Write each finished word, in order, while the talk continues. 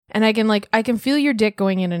and I can feel your dick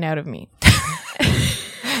going in and out of me.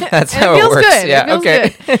 That's and how it works. Good. Yeah, it feels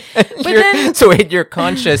okay. Good. But then, so wait, you're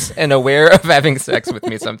conscious and aware of having sex with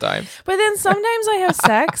me sometimes. But then sometimes I have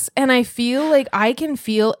sex and I feel like I can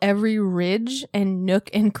feel every ridge and nook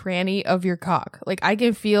and cranny of your cock. Like I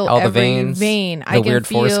can feel all every the veins, vein. the I can weird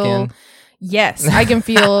feel foreskin. Yes, I can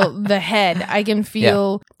feel the head. I can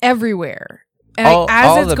feel everywhere. And all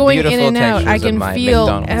as it's the going in beautiful and out, I textures of can my feel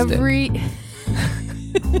McDonald's every.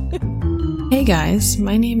 Hey guys,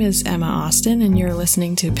 my name is Emma Austin, and you're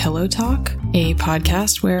listening to Pillow Talk, a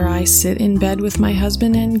podcast where I sit in bed with my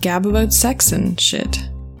husband and gab about sex and shit.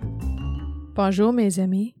 Bonjour, mes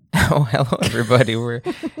amis. Oh, hello everybody. We're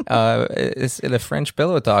it's in a French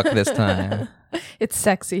pillow talk this time. It's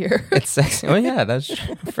sexier. It's sexy. Oh yeah, that's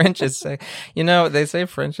true. French is sexy. You know, they say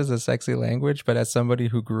French is a sexy language, but as somebody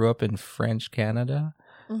who grew up in French Canada,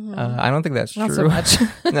 I don't think that's Not true. so much.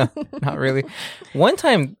 No, not really. One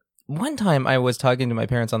time I was talking to my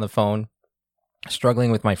parents on the phone,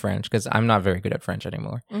 struggling with my French because I'm not very good at French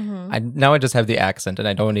anymore. Now I just have the accent and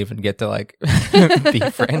I don't even get to like be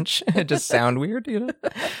French. It just sound weird, you know.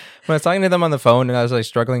 When I was talking to them on the phone and I was like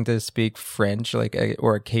struggling to speak French, like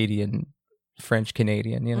or Acadian, French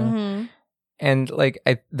Canadian, you know. And like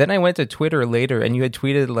then I went to Twitter later and you had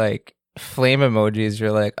tweeted like flame emojis.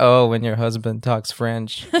 You're like, oh, when your husband talks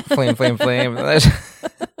French, flame, flame, flame.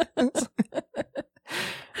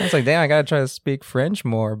 I was like, damn, I gotta try to speak French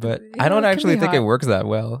more, but I don't actually think it works that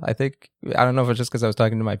well. I don't know if it's just because I was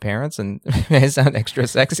talking to my parents and I sound extra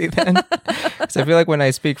sexy then. Because I feel like when I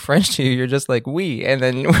speak French to you, you're just like, oui, and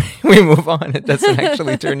then we move on. It doesn't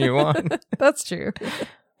actually turn you on. That's true.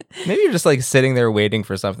 Maybe you're just like sitting there waiting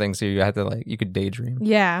for something, so you have to like, you could daydream.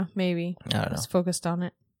 Yeah, maybe. I don't know. Just focused on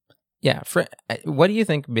it. Yeah. What do you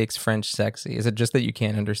think makes French sexy? Is it just that you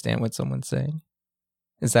can't understand what someone's saying?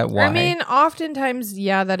 Is that why? I mean, oftentimes,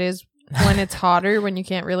 yeah, that is when it's hotter, when you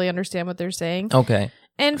can't really understand what they're saying. Okay.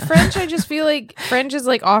 And French, I just feel like French is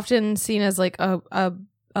like often seen as like a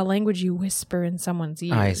language you whisper in someone's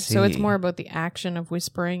ear. I see. So it's more about the action of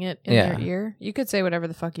whispering it in their ear. You could say whatever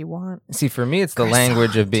the fuck you want. See, for me, it's the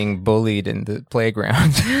language of being bullied in the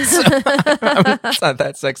playground. So it's not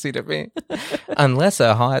that sexy to me. Unless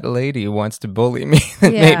a hot lady wants to bully me,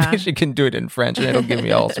 then maybe she can do it in French and it'll give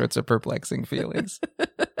me all sorts of perplexing feelings.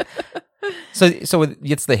 So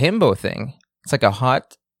it's the himbo thing. It's like a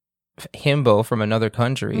hot himbo from another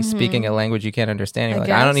country speaking a language you can't understand.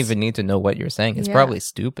 You're I don't even need to know what you're saying. It's probably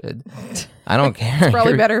stupid. I don't care. It's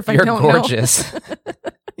probably better if I don't know. You're gorgeous.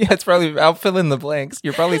 Yeah, it's probably, I'll fill in the blanks.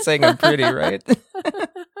 You're probably saying I'm pretty, right?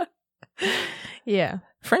 Yeah.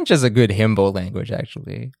 French is a good himbo language,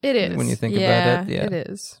 actually. It is. When you think about it. Yeah, it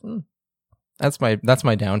is. That's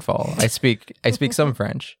my downfall. I speak some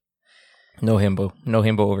French. No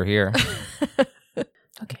himbo over here.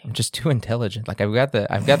 Okay. I'm just too intelligent. Like I've got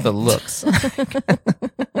the looks.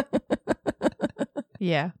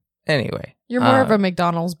 Yeah. Anyway. You're more of a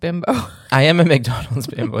McDonald's bimbo. I am a McDonald's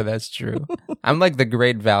bimbo, that's true. I'm like the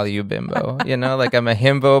great value bimbo. You know, like I'm a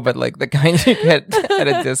himbo, but like the kind you get at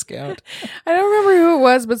a discount. I don't remember who it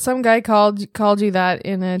was, but some guy called you that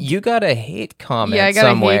in a... You got a hate comment Yeah, I got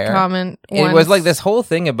somewhere. a hate comment once. It was like this whole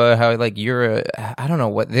thing about how like I don't know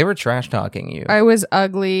what, they were trash talking you. I was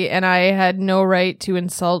ugly and I had no right to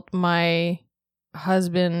insult my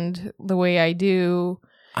husband the way I do.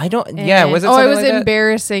 I don't. And, yeah, was it? I was like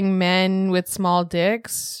embarrassing men with small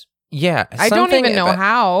dicks. Yeah, I don't even know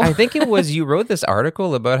how. I think it was you wrote this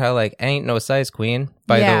article about how like ain't no size queen.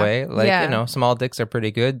 By the way, like you know, small dicks are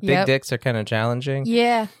pretty good. Big dicks are kind of challenging.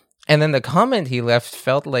 Yeah. And then the comment he left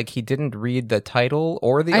felt like he didn't read the title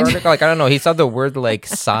or the article. Like, I don't know. He saw the word like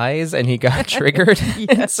size and he got triggered.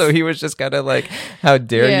 Yes. So he was just kind of like, how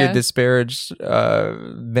dare you disparage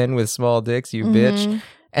men with small dicks, you bitch.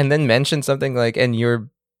 And then mention something like, and you're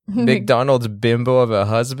McDonald's bimbo of a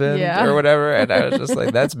husband or whatever. And I was just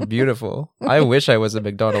like, that's beautiful. I wish I was a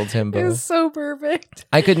McDonald's himbo. It was so perfect.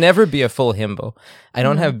 I could never be a full himbo. I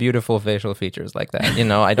don't have beautiful facial features like that. You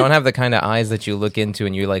know, I don't have the kind of eyes that you look into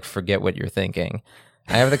and you like forget what you're thinking.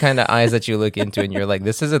 I have the kind of eyes that you look into and you're like,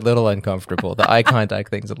 this is a little uncomfortable. The eye contact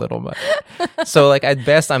thing's a little much. So like at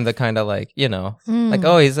best, I'm the kind of like, you know, like,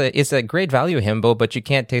 oh, it's a great value himbo, but you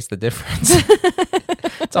can't taste the difference.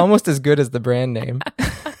 It's almost as good as the brand name.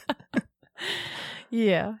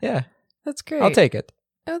 Yeah. Yeah. That's great. I'll take it.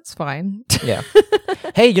 That's fine. Yeah.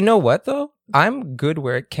 Hey, you know what though? I'm good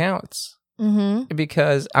where it counts.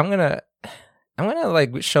 Because I'm gonna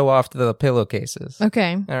like show off the pillowcases.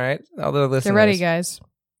 Okay. All right. All the listeners. Get ready, guys.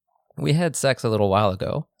 We had sex a little while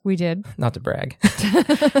ago. We did. Not to brag.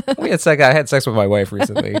 I had sex with my wife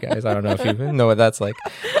recently, guys. I don't know if you know what that's like.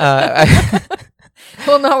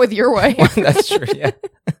 Well, not with your wife. That's true. Yeah.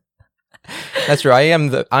 That's true. I am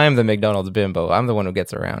the McDonald's bimbo. I'm the one who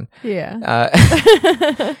gets around.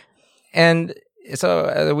 Yeah. And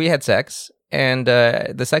so we had sex, and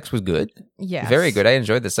the sex was good. Yes. Very good. I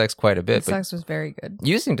enjoyed the sex quite a bit. The sex was very good.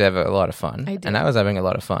 You seemed to have a lot of fun. I did. And I was having a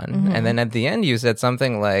lot of fun. Mhm. And then at the end, you said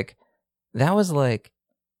something like, that was like,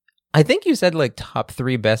 I think you said like top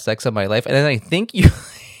 3 best sex of my life. And then I think you...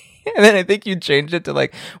 And then I think you changed it to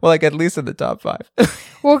like, well, like at least in the top 5.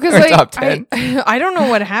 Well, because Or like top 10. I don't know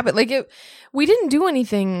what happened. Like we didn't do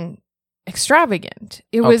anything extravagant.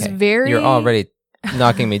 It was Okay. very. You're already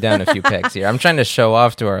knocking me down a few pegs here. I'm trying to show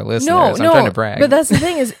off to our listeners. No, I'm trying to brag. But that's the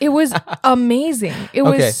thing is, it was amazing. It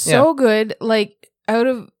Okay, was so good. Like out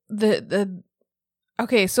of the.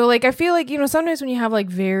 Okay, so like I feel like sometimes when you have like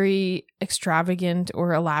very extravagant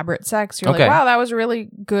or elaborate sex, you're Okay. like, wow, that was really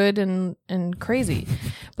good and crazy.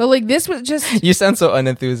 But like this was just. You sound so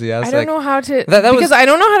unenthusiastic. I don't know how to That was- because I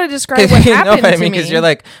don't know how to describe what you know happened what I to mean? me. Because you're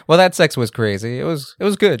like, well, that sex was crazy. It was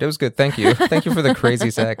good. It was good. Thank you. Thank you for the crazy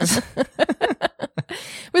sex.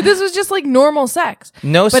 But this was just like normal sex.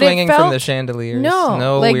 No But it swinging from felt- the chandeliers. No,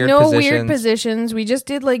 No like weird no positions. weird positions. We just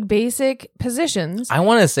did like basic positions. I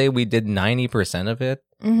want to say we did 90% of it.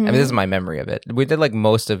 I mean, this is my memory of it. We did like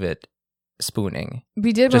most of it spooning.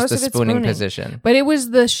 We did Just most the of it spooning position. But it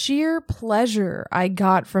was the sheer pleasure I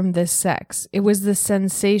got from this sex. It was the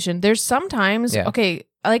sensation. There's sometimes okay,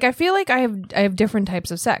 like I feel like I have different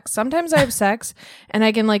types of sex. Sometimes I have sex and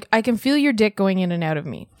I can feel your dick going in and out of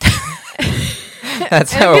me.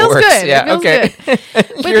 That's And how it feels works. good. It Yeah, feels okay.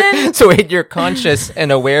 But then- So wait, you're conscious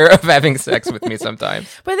and aware of having sex with me sometimes.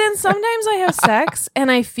 But then sometimes I have sex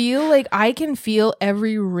and I feel like I can feel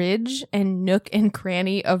every ridge and nook and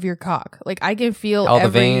cranny of your cock. Like I can feel All the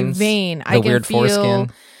every veins, vein. the I can weird feel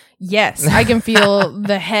foreskin. Yes, I can feel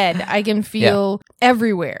the head. I can feel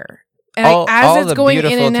everywhere. And All as it's the going in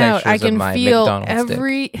beautiful and out, I textures of can my feel McDonald's dick.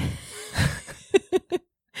 every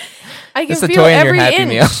I can It's the feel toy in your every Happy inch.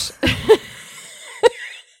 Meal.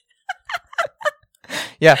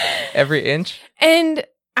 Yeah, every inch. And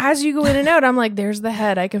as you go in and out, I'm like, there's the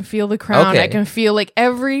head. I can feel the crown. Okay. I can feel like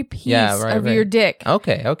every piece of your dick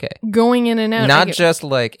Okay. going in and out. Not I get- just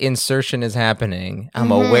like insertion is happening. I'm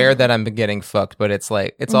Mhm. aware that I'm getting fucked, but it's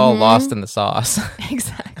like it's all Mhm. lost in the sauce.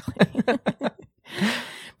 Exactly.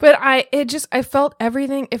 But I felt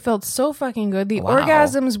everything. It felt so fucking good. The Wow.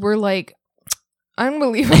 orgasms were like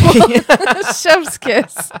unbelievable. Chef's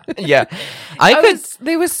kiss. Yeah,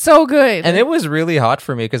 They was so good. and it was really hot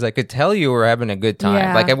for me because I could tell you were having a good time.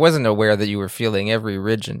 Yeah. Like I wasn't aware that you were feeling every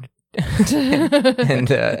ridge and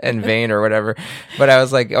vein or whatever, but I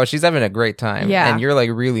was like, oh, she's having a great time. Yeah. And you're like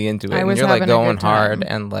really into it. I And was you're like having a going good time. hard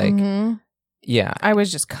and like Mhm. yeah. I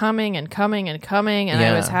was just coming and coming and coming, and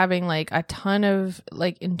I was Yeah. having like a ton of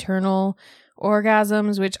like internal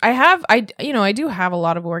orgasms, which I do have a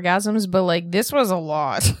lot of orgasms, but like this was a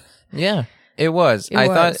lot. Yeah, it was. It I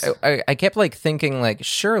was. thought I kept like thinking like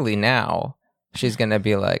surely now she's gonna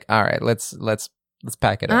be like, all right, let's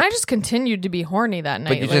pack it And up. I just continued to be horny that night.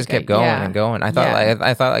 But you Like, just kept going yeah. and going. I thought Yeah.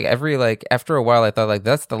 I thought like every like after a while I thought like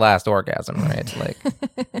that's the last orgasm, right? Like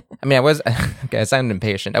I mean I was okay, I sounded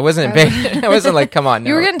impatient. I wasn't impatient. I wasn't like come on now.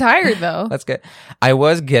 You were getting tired though. Let's get. I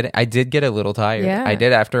did get a little tired. Yeah. I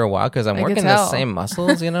did after a while because I'm I could working the tell. same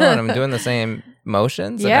muscles, and I'm doing the same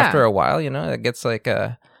motions. And Yeah. after a while, it gets like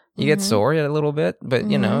you get Mhm. sore a little bit, but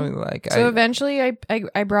like So eventually,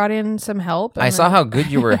 I brought in some help. I and saw then how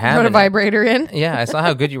good you were brought having a it. vibrator in. Yeah, I saw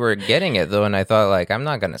how good you were getting it though, and I thought like I'm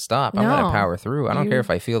not gonna stop. I'm No. gonna power through. I don't You- care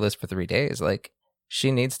if I feel this for 3 days. Like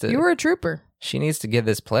she needs to. You were a trooper. She needs to get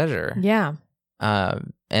this pleasure. Yeah,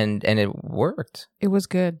 And it worked. it was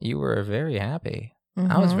good. You were very happy.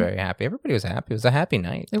 I was Mhm. very happy. Everybody was happy. It was a happy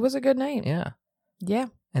night. It was a good night. Yeah. Yeah.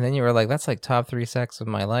 And then you were like, that's like top 3 sex of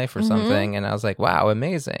my life or Mhm. something. And I was like, wow,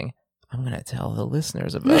 amazing. I'm going to tell the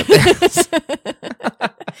listeners about this.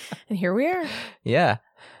 And here we are. Yeah.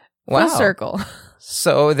 Wow. Full circle.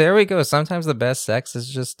 So there we go. Sometimes the best sex is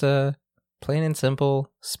just plain and simple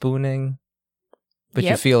spooning, but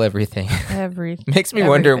you Yep. feel everything. Everything. Makes me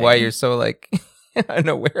wonder why Everything. you're so like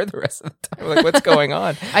unaware the rest of the time. Like, what's going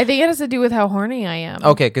on? I think it has to do with how horny I am.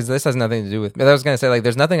 Okay, because this has nothing to do with. I was gonna say like,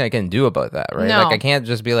 there's nothing I can do about that, right? No. Like, I can't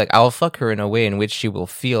just be like, I'll fuck her in a way in which she will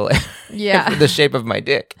feel Yeah. the shape of my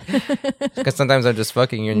dick. Because sometimes I'm just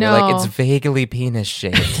fucking you, and you're like, No. it's vaguely penis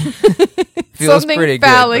shaped. Feels Something pretty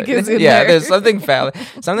phallic good. is in yeah, there. there's something phallic.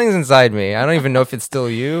 Something's inside me. I don't even know if it's still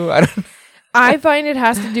you. I don't. I find it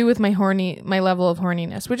has to do with my level of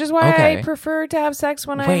horniness, which is why Okay. I prefer to have sex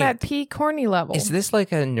when I'm Wait. at peak horny level. Is this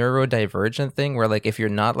like a neurodivergent thing where like if you're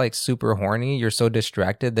not like super horny, you're so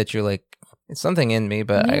distracted that you're like It's something in me,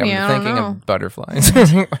 but Maybe, I'm I don't thinking know. of butterflies.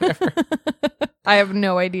 Whatever. I have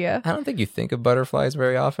no idea. I don't think you think of butterflies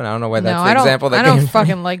very often. I don't know why that's No, the example that I don't came to me.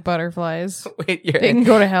 fucking like butterflies. Wait, They can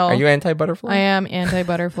go to hell. Are you anti-butterfly? I am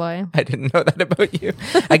anti-butterfly. I didn't know that about you.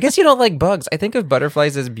 I guess you don't like bugs. I think of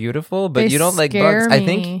butterflies as beautiful, but They you don't like scare bugs. I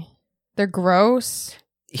think me. They're gross.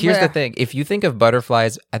 here's the Blech. thing. If you think of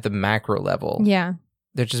butterflies at the macro level, Yeah.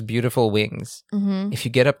 they're just beautiful wings. Mm-hmm. If you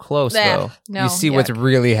get up close, Blech. though, No, you see yuck. what's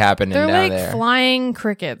really happening They're down like there. flying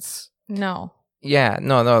crickets. No. Yeah,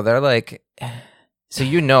 no, they're like, so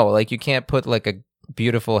like you can't put like a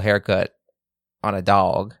beautiful haircut on a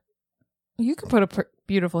dog. You can put a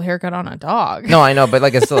beautiful haircut on a dog. No, I know, but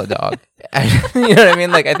like it's still a dog. You know what I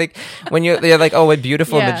mean? Like I think when they're like, oh, what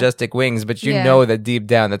beautiful, Yeah. majestic wings, but you Yeah. know that deep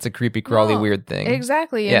down that's a creepy, crawly, No, weird thing.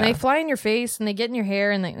 Exactly. And Yeah. they fly in your face and they get in your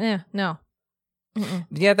hair and no. Mm-mm.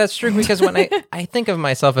 Yeah, that's true. Because when I think of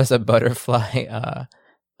myself as a butterfly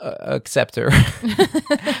acceptor,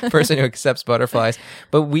 person who accepts butterflies,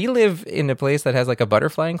 but we live in a place that has like a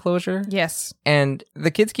butterfly enclosure. Yes. And the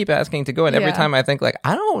kids keep asking to go, and every Yeah. time I think like,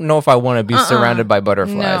 I don't know if I want to be surrounded by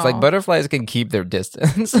butterflies. No. Like butterflies can keep their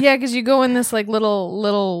distance. Yeah, because you go in this like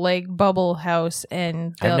little like bubble house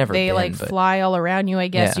and I've never they been, like but- fly all around you. I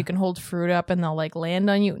guess Yeah. you can hold fruit up and they'll like land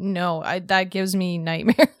on you. No, that gives me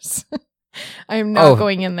nightmares. I'm not Oh.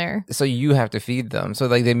 going in there. So you have to feed them. So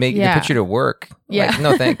like they Yeah. put you to work. Yeah. Like,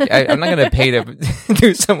 no, thank you. I'm not gonna pay to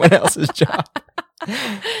do someone else's job.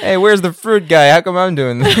 Hey, where's the fruit guy? How come I'm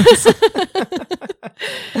doing this?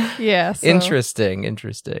 Yeah. So. Interesting.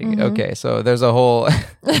 Mhm. Okay, so there's a whole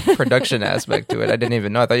production aspect to it. I didn't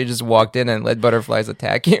even know. I thought you just walked in and let butterflies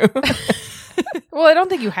attack you. Well, I don't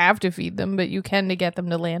think you have to feed them, but you can to get them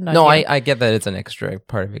to land on No, you. I get that it's an extra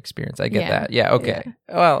part of experience. I get Yeah. that. Yeah, okay.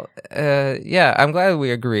 Well, yeah, I'm glad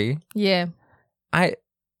we agree. Yeah.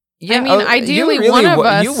 Yeah, mean, ideally, one of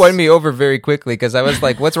us- You won me over very quickly because I was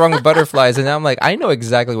like, "What's wrong with butterflies?" And now I'm like, "I know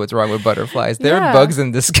exactly what's wrong with butterflies. They're Yeah. bugs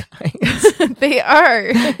in disguise." They are.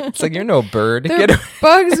 It's like you're no bird. They're Get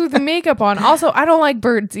bugs with makeup on. Also, I don't like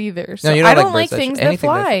birds either. So you I don't don't like like birds, things actually.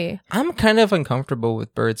 that Anything fly. I'm kind of uncomfortable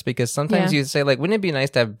with birds because sometimes Yeah. you say like, "Wouldn't it be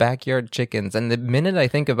nice to have backyard chickens?" And the minute I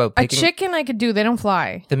think about A picking chicken I could do. They don't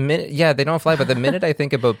fly. they don't fly. But the minute I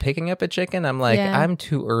think about picking up a chicken, I'm like, Yeah. I'm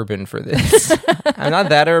too urban for this. I'm not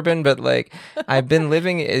that urban, but like I've been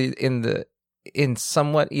living in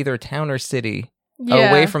somewhat either town or city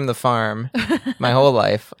away from the farm my whole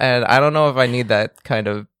life, and I don't know if I need that kind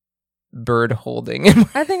of bird holding.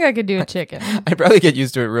 I think I could do a chicken. I'd probably get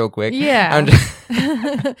used to it real quick. Yeah. I'm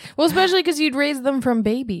just- Well, especially because you'd raise them from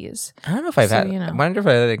babies. I don't know if I've So, had. you know. I wonder if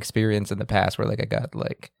I had an experience in the past where like I got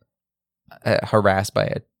like harassed by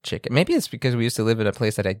a chicken. Maybe it's because we used to live in a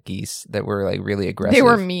place that had geese that were like really aggressive. They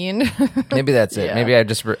were mean. Maybe that's it. Yeah. Maybe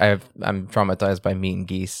I'm traumatized by mean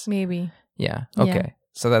geese. Maybe. Yeah. Yeah. Okay.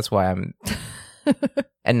 So that's why I'm.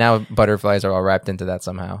 And now butterflies are all wrapped into that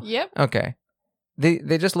somehow. Yep. Okay.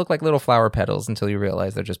 They just look like little flower petals until you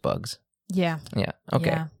realize they're just bugs. Yeah. Yeah. Okay.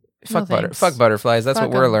 Yeah. Fuck No thanks. Fuck butterflies. That's Fuck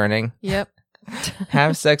what we're 'em. learning. Yep.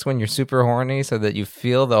 Have sex when you're super horny so that you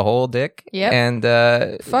feel the whole dick. Yep. And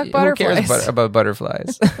Fuck who cares butterflies. about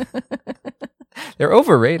butterflies? They're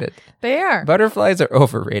overrated. They are. Butterflies are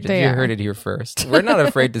overrated. They You are. heard it here first. We're not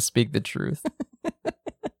afraid to speak the truth.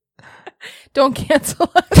 Don't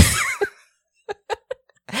cancel us.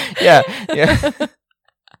 Yeah.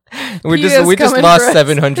 We just PETA's coming lost for us.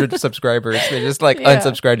 700 subscribers. They just like Yeah.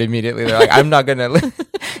 unsubscribed immediately. They're like, I'm not gonna.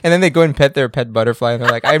 And then they go and pet their pet butterfly, and they're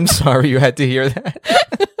like, I'm sorry you had to hear that.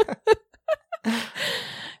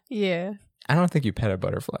 Yeah. I don't think you pet a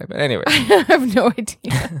butterfly, but anyway, I have no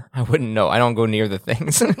idea. I wouldn't know. I don't go near the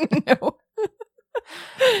things. No.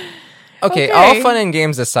 Okay, Okay. all fun and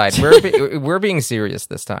games aside, we're being serious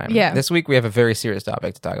this time. Yeah. This week we have a very serious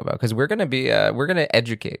topic to talk about because we're gonna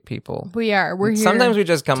educate people. We are. We're here. Sometimes we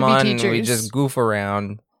just come to be on and we teachers. just goof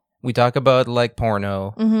around. We talk about like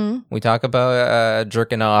porno. Mm-hmm. We talk about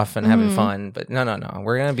jerking off and having Mhm. fun, but no.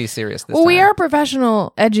 We're gonna be serious this Well, time. we are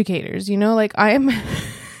professional educators. You know, like I am.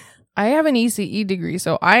 I have an ECE degree,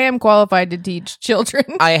 so I am qualified to teach children.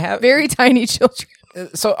 I have Very tiny children.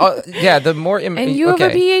 so yeah. The more And you have a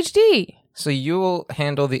PhD. So you'll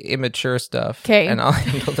handle the immature stuff, 'Kay. and I'll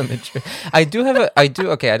handle the mature. I do.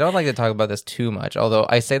 Okay, I don't like to talk about this too much, although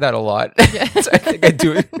I say that a lot. So I think I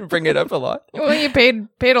do bring it up a lot. Well, you paid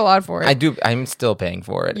a lot for it. I do. I'm still paying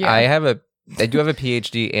for it. Yeah. I do have a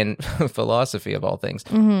PhD in philosophy of all things.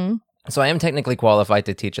 Mm-hmm. So I am technically qualified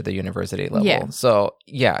to teach at the university level. Yeah. So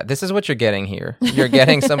yeah, this is what you're getting here. You're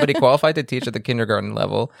getting somebody qualified to teach at the kindergarten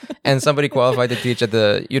level and somebody qualified to teach at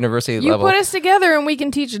the university level. You put us together and we can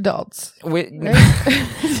teach adults.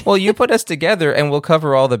 Well, you put us together and we'll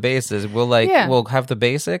cover all the bases. We'll have the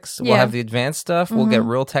basics. We'll have the advanced stuff. We'll get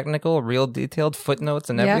real technical, real detailed footnotes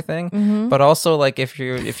and everything. But also, like, if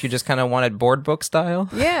you just kind of wanted board book style.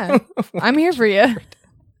 Yeah. I'm here for you.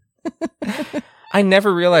 I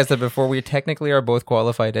never realized that before. We technically are both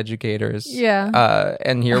qualified educators. Yeah.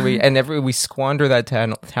 And here we squander that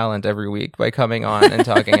talent every week by coming on and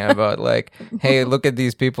talking about, like, hey, look at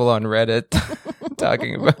these people on Reddit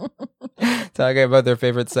talking about their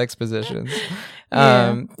favorite sex positions.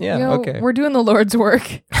 Okay. We're doing the Lord's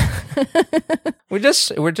work.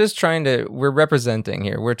 We're representing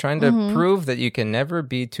here. We're trying to prove that you can never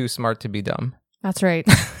be too smart to be dumb. That's right.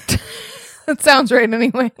 That sounds right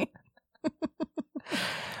anyway.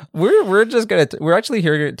 We're actually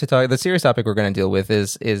here to talk. The serious topic we're going to deal with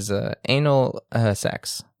is anal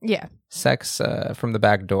sex. Yeah, sex from the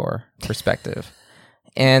back door perspective,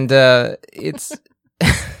 and it's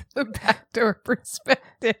the backdoor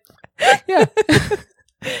perspective. Yeah,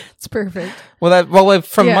 it's perfect.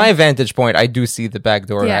 From my vantage point, I do see the back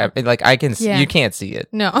door. Yeah. I can see. You can't see it.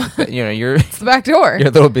 No, but, it's the back door. You're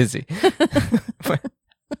a little busy.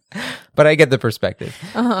 But I get the perspective.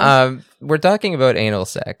 We're talking about anal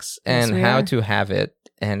sex and how to have it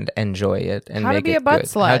and enjoy it and how make to be it a butt good.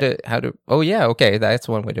 slut. How to? Oh yeah, okay, that's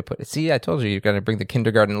one way to put it. See, I told you're going to bring the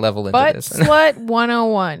kindergarten level into butt this. Slut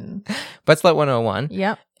 101. Butt slut 101.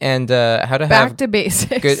 Yep. And how to back have to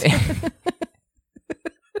basics. Good.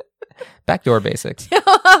 Backdoor basics.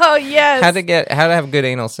 Oh yes. How to have good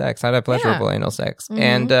anal sex. How to have pleasurable anal sex.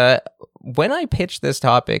 And when I pitched this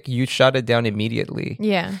topic, you shut it down immediately.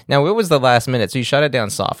 Yeah. Now it was the last minute, so you shut it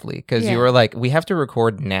down softly because you were like, "We have to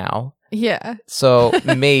record now." Yeah. So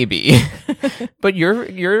maybe, but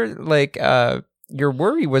you're like, your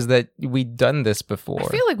worry was that we'd done this before. I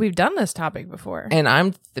feel like we've done this topic before, and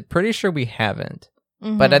I'm pretty sure we haven't.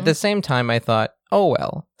 But at the same time, I thought, oh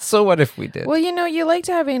well, so what if we did? Well, you like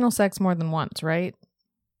to have anal sex more than once, right?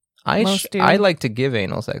 I like to give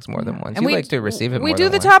anal sex more than once. And you like to receive it more than once. We do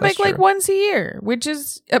the topic like once a year, which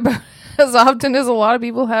is about as often as a lot of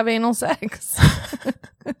people have anal sex.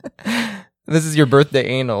 This is your birthday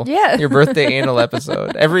anal. Yeah. Your birthday anal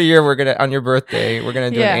episode. Every year on your birthday, we're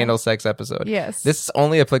going to do an anal sex episode. Yes. This is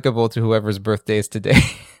only applicable to whoever's birthday is today.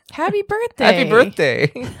 Happy birthday. Happy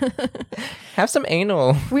birthday. Have some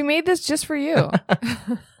anal. We made this just for you.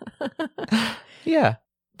 Yeah.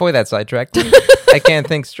 Boy, that sidetracked me. I can't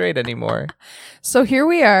think straight anymore. So here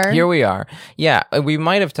we are. Yeah, we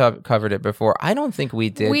might have covered it before. I don't think we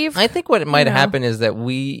did. I think what might happen is that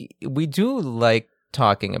we do like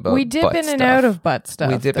talking about we dip in and out of butt stuff.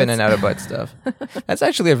 We dip in and out of butt stuff. That's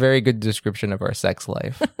actually a very good description of our sex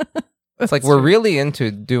life. It's like we're really into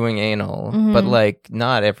doing anal, but like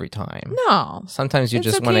not every time. No. Sometimes you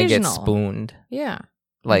just want to get spooned. Yeah.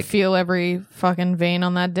 Like feel every fucking vein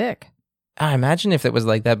on that dick. I imagine if it was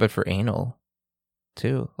like that, but for anal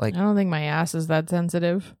too. Like I don't think my ass is that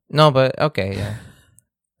sensitive. No, but okay, yeah.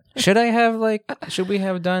 Should we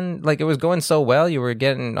have done, like, it was going so well, you were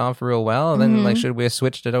getting off real well, and then, like, should we have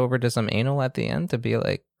switched it over to some anal at the end to be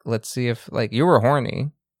like, let's see if, like, you were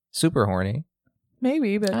horny, super horny.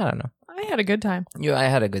 Maybe, but I don't know. I had a good time. I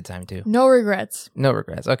had a good time, too. No regrets. No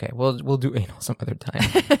regrets. Okay, we'll do anal some other time.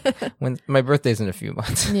 When my birthday's in a few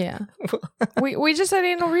months. Yeah. we just had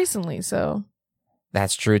anal recently, so.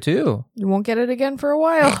 That's true, too. You won't get it again for a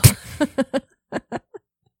while.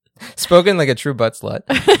 Spoken like a true butt slut.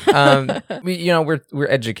 We're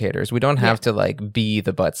educators. We don't have to like be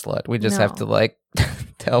the butt slut. We just have to like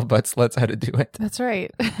tell butt sluts how to do it. That's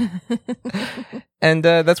right. And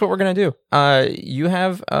that's what we're gonna do. You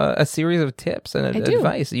have a series of tips and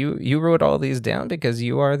advice. You wrote all these down because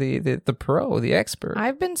you are the pro, the expert.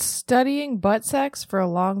 I've been studying butt sex for a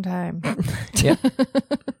long time. Yeah.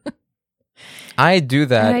 I do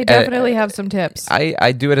that. And I definitely have some tips.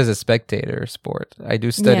 I do it as a spectator sport. I do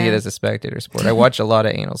study it as a spectator sport. I watch a lot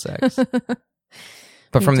of anal sex.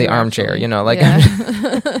 But from the armchair, I'm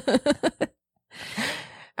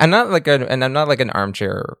not like an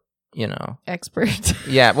armchair, expert.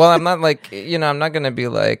 Yeah. Well, I'm not like, I'm not going to be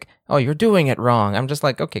like, oh, you're doing it wrong. I'm just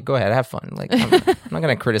like, okay, go ahead, have fun. Like, I'm not going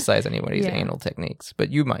to criticize anybody's anal techniques, but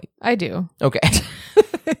you might. I do. Okay.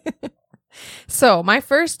 So, my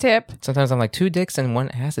first tip. Sometimes I'm like, 2 dicks and 1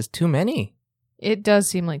 ass is too many. It does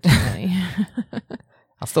seem like too many.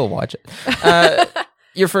 I'll still watch it.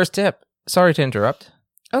 Your first tip. Sorry to interrupt.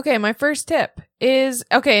 Okay, my first tip is,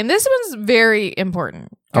 and this one's very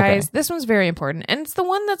important, guys. Okay. This one's very important. And it's the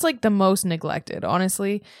one that's like the most neglected,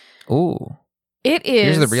 honestly. Ooh. It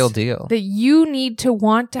is. Here's the real deal. That you need to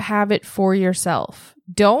want to have it for yourself.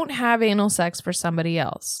 Don't have anal sex for somebody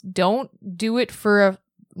else. Don't do it for a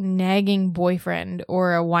nagging boyfriend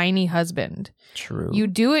or a whiny husband. True. You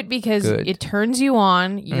do it because it turns you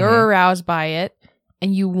on, you're aroused by it,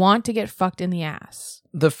 and you want to get fucked in the ass.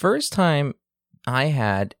 The first time I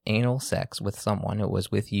had anal sex with someone, it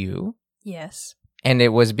was with you. Yes. And it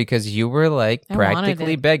was because you were like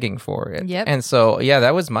practically begging for it. Yep. And so, yeah,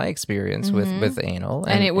 that was my experience with anal.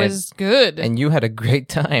 And it was good. And you had a great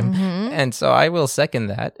time. Mm-hmm. And so I will second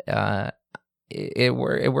that. It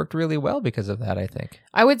worked really well because of that, I think.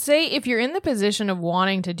 I would say if you're in the position of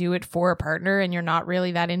wanting to do it for a partner and you're not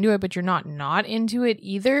really that into it, but you're not into it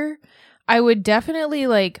either, I would definitely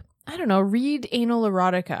read anal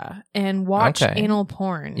erotica and watch anal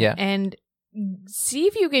porn. Yeah. And see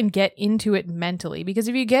if you can get into it mentally. Because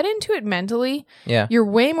if you get into it mentally, you're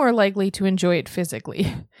way more likely to enjoy it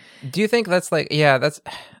physically. Do you think that's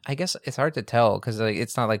I guess it's hard to tell because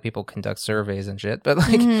it's not like people conduct surveys and shit. But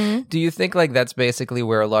do you think that's basically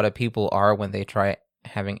where a lot of people are when they try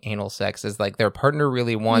having anal sex is their partner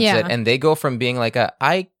really wants it and they go from being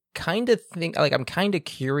I kind of think I'm kind of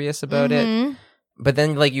curious about it. But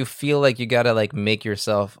then, you feel you gotta, make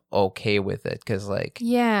yourself okay with it, because,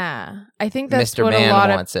 yeah, I think that's Mr. what Man a lot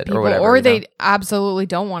wants of it, people, or whatever. Or they absolutely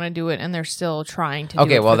don't want to do it, and they're still trying to do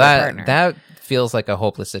it for their partner. that feels like a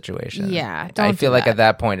hopeless situation. Yeah, I feel like at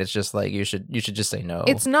that point, it's just you should just say no.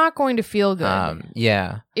 It's not going to feel good.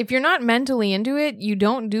 Yeah. If you're not mentally into it, you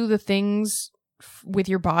don't do the things with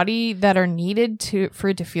your body that are needed for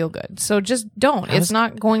it to feel good. So just don't. It's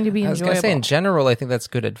not going to be enjoyable. I was going to say, in general, I think that's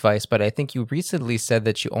good advice, but I think you recently said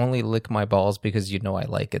that you only lick my balls because you know I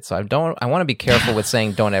like it. So I want to be careful with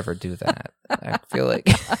saying don't ever do that. I feel like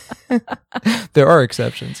there are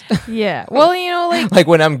exceptions. Yeah. Well, like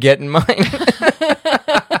when I'm getting mine.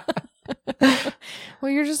 Well,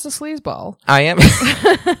 you're just a sleazeball. I am.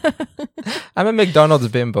 I'm a McDonald's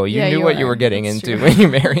bimbo. You knew what you were getting into when you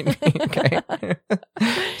married me. Okay.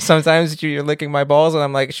 Sometimes you're licking my balls, and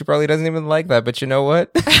I'm like, she probably doesn't even like that. But you know what?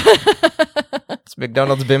 It's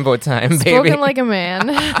McDonald's bimbo time, baby. Spoken like a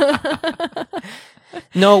man.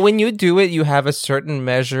 No, when you do it, you have a certain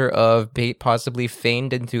measure of possibly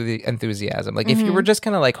feigned enthusiasm. If you were just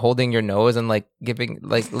kind of holding your nose and licking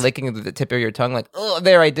the tip of your tongue, oh,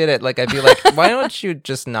 there, I did it. I'd be like, why don't you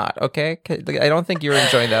just not? Okay, I don't think you're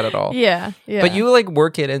enjoying that at all. Yeah. But you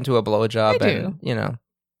work it into a blowjob, and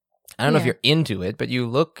I don't know if you're into it, but you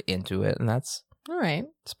look into it, and that's all right.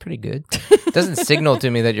 It's pretty good. It doesn't signal to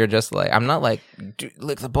me that you're just I'm not lick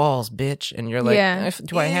the balls, bitch. And you're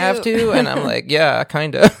do I have to? And I'm like, yeah,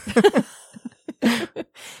 kind of.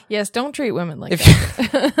 Yes, don't treat women like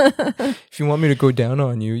that. If you want me to go down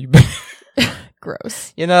on you,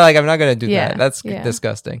 gross. I'm not going to do that. That's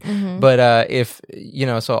disgusting. Mm-hmm. But if,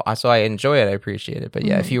 so I enjoy it, I appreciate it. But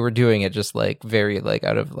yeah, if you were doing it just very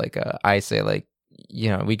out of I say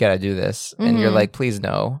we got to do this. And you're like, please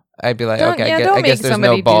no. I'd be like, okay, I guess there's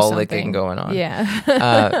no ball licking going on.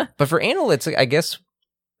 Yeah. But for anal, it's I guess,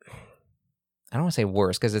 I don't want to say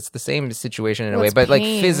worse because it's the same situation in a way, but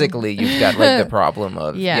pain. Physically you've got the problem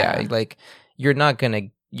of you're not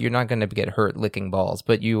gonna get hurt licking balls,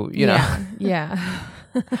 but you know. Yeah.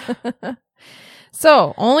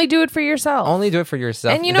 So, only do it for yourself. Only do it for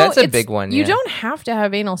yourself. And that's a big one. You don't have to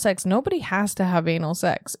have anal sex. Nobody has to have anal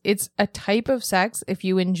sex. It's a type of sex if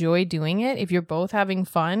you enjoy doing it, if you're both having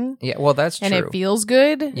fun. Yeah, well, that's true. And it feels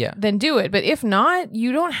good, then do it. But if not,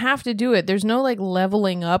 you don't have to do it. There's no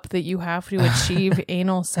leveling up that you have to achieve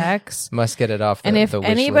anal sex. Must get it off the And if wish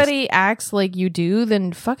anybody list. acts like you do,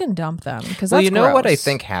 then fucking dump them. Because well, that's know what I gross.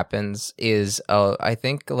 think happens is, I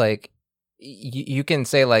think you can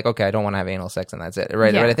say okay, I don't want to have anal sex and that's it,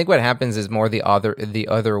 right? Yeah. But I think what happens is more the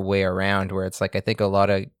other way around, where it's I think a lot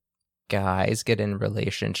of guys get in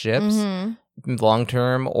relationships, long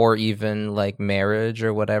term or even marriage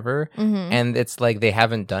or whatever, and it's they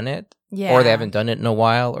haven't done it, or they haven't done it in a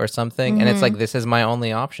while or something, and it's this is my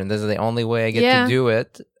only option. This is the only way I get to do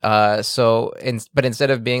it. But instead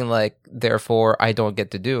of being therefore I don't get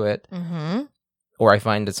to do it. Or I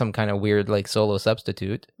find some kind of weird solo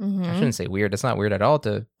substitute. I shouldn't say weird. It's not weird at all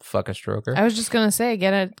to fuck a stroker. I was just gonna say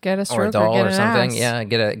get a stroker, or a doll get or an something. ass. Yeah,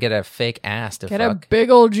 get a fake ass to get fuck. a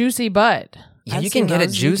big old juicy butt. Yeah, I've you can seen get it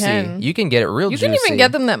those. juicy. You can get it real juicy. You can even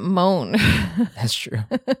get them that moan. That's true.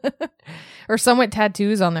 Or some with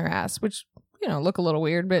tattoos on their ass, which look a little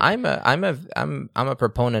weird, but I'm a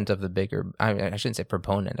proponent of the bigger. I shouldn't say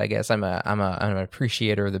proponent. I guess I'm an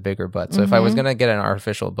appreciator of the bigger butt. So if I was gonna get an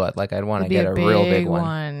artificial butt, like I'd want to get a real big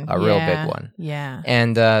one, real big one. Yeah.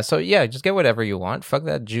 And so yeah, just get whatever you want. Fuck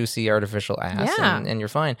that juicy artificial ass, and you're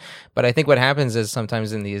fine. But I think what happens is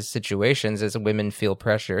sometimes in these situations is women feel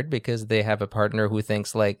pressured because they have a partner who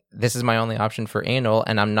thinks like, this is my only option for anal,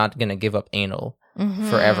 and I'm not gonna give up anal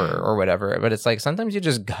forever or whatever. But it's like sometimes you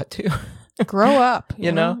just got to grow up.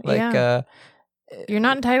 you know? You're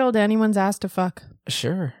not entitled to anyone's ass to fuck.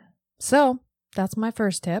 Sure. So that's my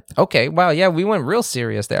first tip. Okay. Wow. Yeah, we went real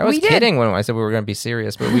serious there. I was kidding when I said we were going to be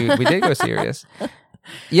serious, but we did go serious.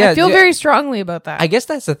 Yeah, I feel very strongly about that. I guess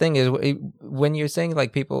that's the thing is when you're saying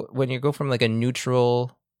like people, when you go from like a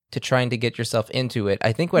neutral to trying to get yourself into it,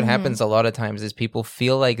 I think what happens a lot of times is people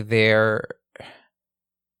feel like they're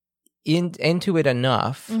into it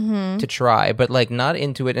enough to try, but like not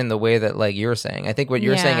into it in the way that like you're saying. I think what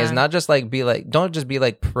you're saying is not just like don't just be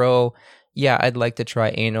like pro, yeah, I'd like to try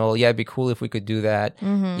anal. Yeah, it'd be cool if we could do that.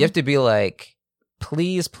 You have to be like,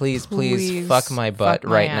 please fuck my butt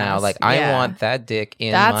right now. Like I want that dick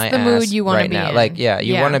in my ass. That's the mood you want to be in. Like,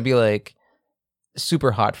 you want to be like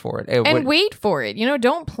super hot for it. And wait for it.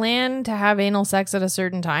 Don't plan to have anal sex at a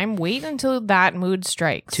certain time. Wait until that mood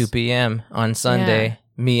strikes. 2 p.m. on Sunday. Yeah.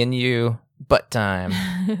 Me and you, butt time.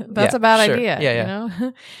 That's a bad idea.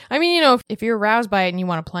 Yeah. I mean, if you're aroused by it and you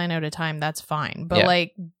want to plan out a time, that's fine. But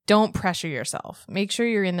like, don't pressure yourself. Make sure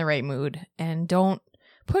you're in the right mood and don't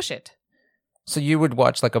push it. So you would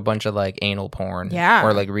watch like a bunch of like anal porn,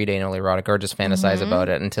 or like read anal erotica, or just fantasize about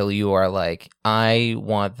it until you are like, I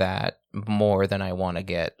want that more than I want to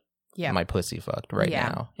get my pussy fucked right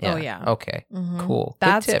now. Yeah. Oh yeah. Okay. Cool.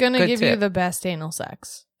 That's gonna give you the best anal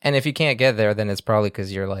sex. And if you can't get there, then it's probably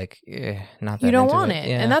because you're like, not that you don't want it.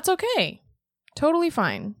 Yeah. And that's okay. Totally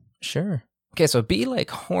fine. Sure. Okay, so be like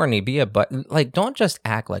horny, be a butt, like don't just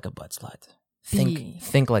act like a butt slut.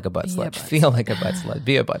 Think like a butt slut. Feel like a butt slut.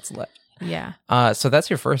 Be a butt slut. Yeah. So that's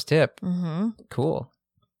your first tip. Cool.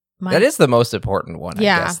 That is the most important one, I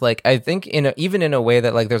guess. Like I think even in a way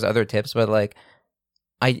that like there's other tips, but like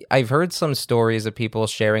I've heard some stories of people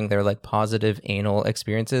sharing their like positive anal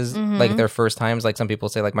experiences, like their first times. Like some people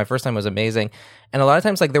say like my first time was amazing. And a lot of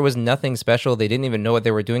times like there was nothing special. They didn't even know what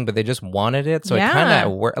they were doing, but they just wanted it. So it kind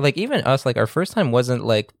of worked. Like even us, like our first time wasn't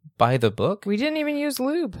like by the book. We didn't even use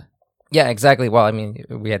lube. Yeah, exactly. Well, I mean,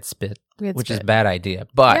 we had spit, which is a bad idea.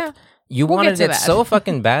 But you wanted it so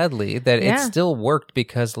fucking badly that it still worked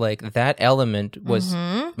because like that element was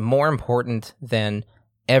more important than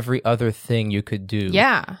every other thing you could do.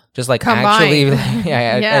 Yeah. Just like combined. Actually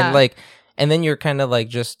and like and then you're kind of like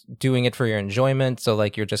just doing it for your enjoyment, so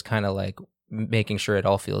like you're just kind of like making sure it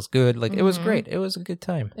all feels good. Like it was great. It was a good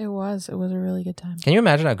time. It was a really good time. Can you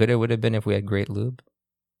imagine how good it would have been if we had great lube?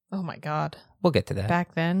 Oh my god. We'll get to that.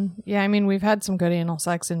 Back then. Yeah, I mean we've had some good anal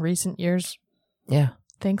sex in recent years. Yeah.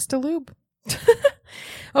 Thanks to lube.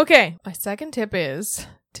 Okay, my second tip is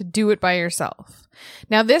to do it by yourself.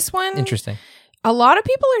 Now this one, interesting. A lot of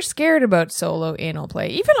people are scared about solo anal play.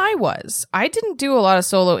 Even I was. I didn't do a lot of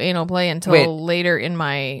solo anal play until later in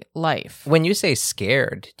my life. When you say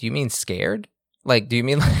scared, do you mean scared? Like, do you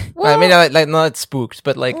mean like, well, I mean, like not spooked,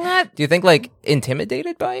 but like, do you think like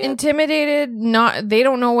intimidated by it? Intimidated, they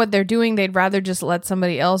don't know what they're doing. They'd rather just let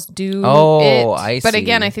somebody else do it. I see. But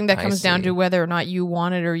again, I think that comes down to whether or not you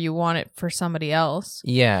want it or you want it for somebody else.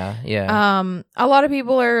 Yeah. A lot of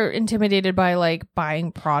people are intimidated by like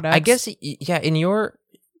buying products. I guess, in your,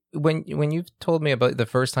 when you've told me about the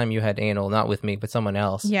first time you had anal, not with me, but someone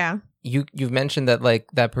else. Yeah. You've mentioned that like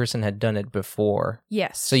that person had done it before.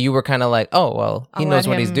 Yes. So you were kind of like, oh well, he knows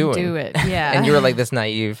what he's doing. Do it, yeah. And you were like this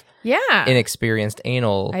naive, inexperienced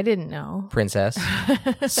anal. I didn't know, princess.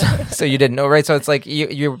 so you didn't know, right? So it's like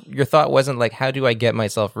your thought wasn't like, how do I get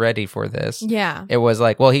myself ready for this? Yeah. It was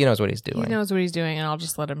like, well, he knows what he's doing. He knows what he's doing, and I'll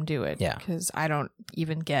just let him do it. Yeah. Because I don't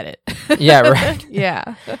even get it. Yeah. Right.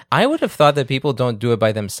 Yeah. I would have thought that people don't do it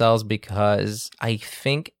by themselves because I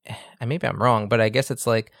think, and maybe I'm wrong, but I guess it's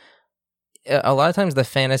like, a lot of times the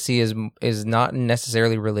fantasy is not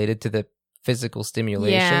necessarily related to the physical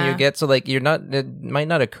stimulation you get. So like it might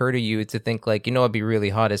not occur to you to think like, what'd be really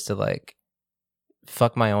hot is to like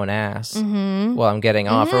fuck my own ass while I'm getting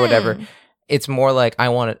off or whatever. It's more like I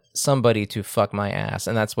want somebody to fuck my ass,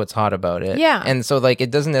 and that's what's hot about it. Yeah. And so like it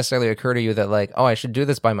doesn't necessarily occur to you that like, oh, I should do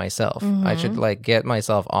this by myself. I should like get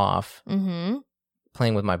myself off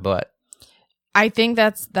playing with my butt. I think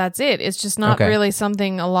that's it. It's just not really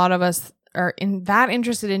something a lot of us are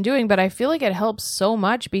interested in doing, but I feel like it helps so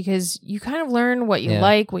much because you kind of learn what you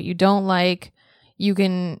like, what you don't like. You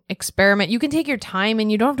can experiment. You can take your time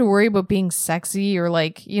and you don't have to worry about being sexy or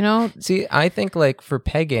like, you know. See, I think like for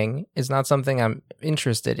pegging is not something I'm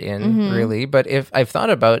interested in really. But if I've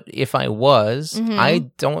thought about if I was,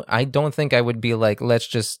 I don't think I would be like, let's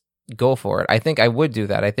just go for it. I think I would do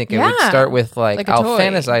that. I think I would start with like I'll toy.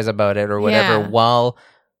 fantasize about it or whatever while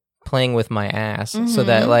playing with my ass so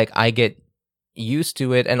that like I get used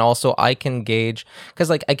to it, and also I can gauge, because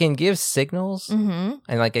like I can give signals and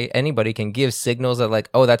like anybody can give signals that like,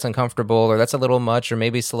 oh, that's uncomfortable or that's a little much or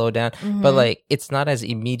maybe slow down, but like it's not as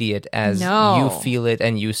immediate as you feel it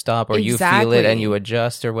and you stop, or you feel it and you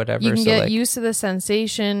adjust or whatever. You can get used to the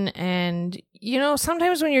sensation, and you know,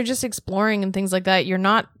 sometimes when you're just exploring and things like that, you're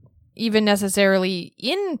not even necessarily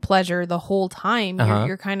in pleasure the whole time.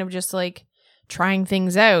 You're kind of just like trying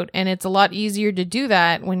things out, and it's a lot easier to do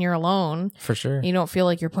that when you're alone. For sure. You don't feel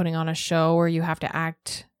like you're putting on a show or you have to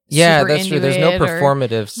act super that's true. There's no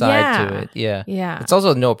performative side to it. Yeah. It's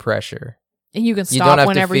also no pressure. And you can stop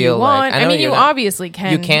whenever you want. I mean, you obviously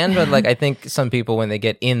can. You can, but like I think some people, when they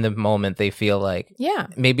get in the moment, they feel like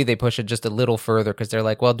maybe they push it just a little further because they're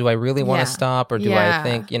like, well, do I really want to stop, or do I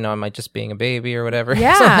think, you know, am I just being a baby or whatever?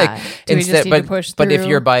 Yeah. So like, do we just need to push through? But if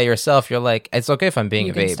you're by yourself, you're like, it's okay if I'm being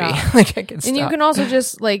a baby. Like I can stop. And you can also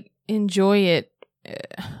just like enjoy it,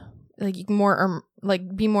 like you can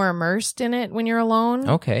be more immersed in it when you're alone.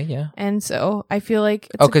 Okay, yeah. And so I feel like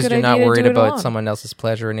it's because you're not worried about someone else's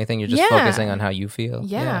pleasure or anything. You're just focusing on how you feel.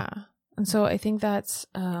 Yeah. And so I think that's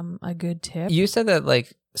a good tip. You said that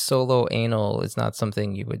like solo anal is not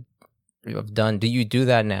something you would have done. Do you do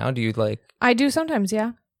that now? Do you like? I do sometimes,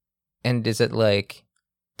 yeah. And is it like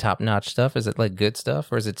top-notch stuff? Is it like good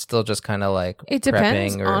stuff, or is it still just kind of like it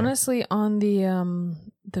depends honestly on the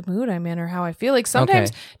mood I'm in or how I feel. Like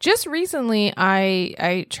sometimes just recently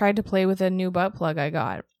I tried to play with a new butt plug I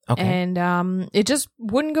got, and it just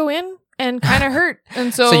wouldn't go in and kind of hurt.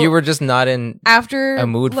 And so you were just not in after a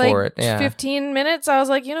mood like for it. Yeah. 15 minutes I was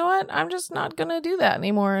like, you know what, I'm just not gonna do that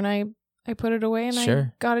anymore, and I put it away and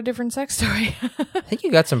I got a different sex toy. I think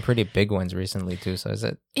you got some pretty big ones recently too. So is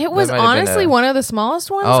it? It was honestly one of the smallest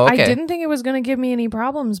ones. I didn't think it was going to give me any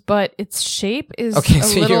problems, but its shape is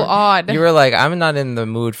a little odd. You were like, I'm not in the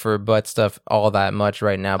mood for butt stuff all that much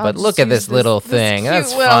right now, but look at this little thing.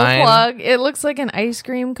 That's fine. Plug. It looks like an ice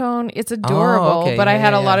cream cone. It's adorable, but I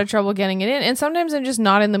had a lot of trouble getting it in. And sometimes I'm just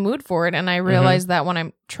not in the mood for it. And I realize that when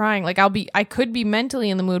I'm trying, like I could be mentally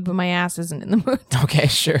in the mood, but my ass isn't in the mood. Okay,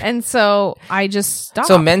 sure. And so I just stopped.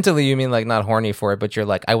 So mentally, you mean like not horny for it, but you're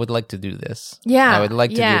like, I would like to do this. Yeah. I would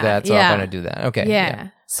like to do that, so I'm going to do that. Okay. Yeah.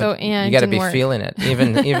 So, and you got to be feeling it.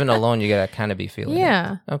 Even alone, you got to kind of be feeling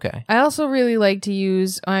it. Okay. I also really like to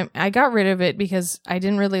use, I got rid of it because I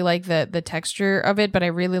didn't really like the texture of it, but I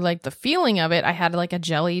really liked the feeling of it. I had like a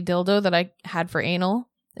jelly dildo that I had for anal.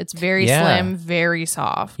 It's very slim, very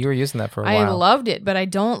soft. You were using that for a while. I loved it, but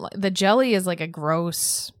the jelly is like a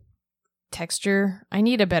gross texture. I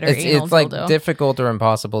need a better anal it's like dildo. Difficult or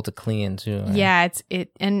impossible to clean too. Right? Yeah,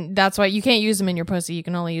 and that's why you can't use them in your pussy. You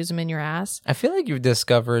can only use them in your ass. I feel like you've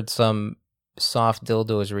discovered some soft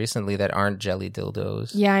dildos recently that aren't jelly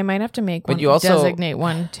dildos. Yeah, I might have to make one. You also designate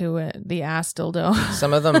one to the ass dildo.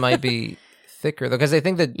 Some of them might be thicker though, because I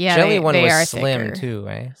think the jelly one was slim too,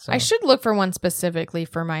 right? So. I should look for one specifically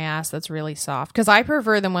for my ass that's really soft, because I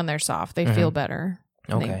prefer them when they're soft. They feel better.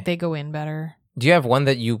 Okay, they go in better. Do you have one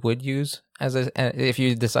that you would use if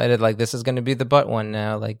you decided like this is going to be the butt one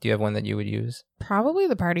now? Like, do you have one that you would use? Probably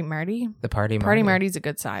the Party Marty. The Party Marty. Party Marty's a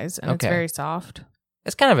good size, and it's very soft.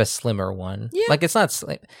 It's kind of a slimmer one. Yeah, like it's not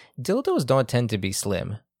slim. Dildos don't tend to be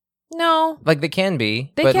slim. No, like they can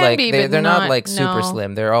be, but like they're not like super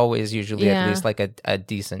slim. They're always usually at least like a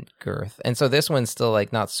decent girth, and so this one's still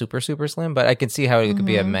like not super super slim, but I can see how it could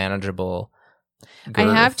be a manageable girth.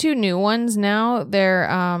 I have two new ones now. They're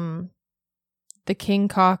the King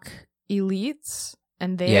Cock Elites,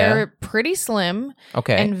 and they're pretty slim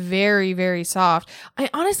and very, very soft. I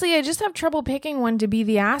just have trouble picking one to be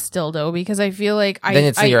the ass dildo, because I feel like then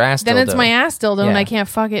it's your ass dildo. Then it's my ass dildo, and I can't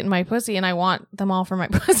fuck it in my pussy, and I want them all for my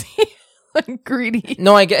pussy. I'm greedy.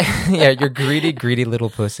 No, I get you're greedy little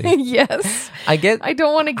pussy. Yes. I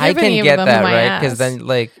don't want to give any of them to my ass. Because then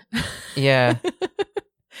like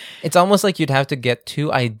it's almost like you'd have to get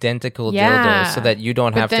two identical dildos so that you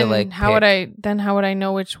don't have to like how would I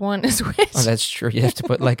know which one is which? Oh, that's true. You have to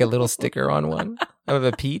put like a little sticker on one. I have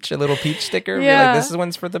a little peach sticker. Yeah. Be like, this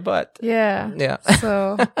one's for the butt. Yeah. Yeah.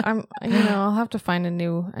 So I'll have to find a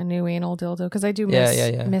new anal dildo, because I do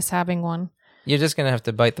miss having one. You're just gonna have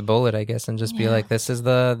to bite the bullet, I guess, and just be like, this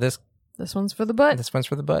This one's for the butt. This one's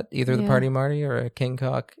for the butt. Either the Party Marty or a King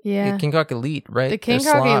Cock. Yeah. King Cock Elite, right? The King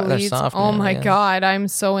Cock Elite. Soft Oh now, my God. I'm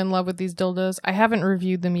so in love with these dildos. I haven't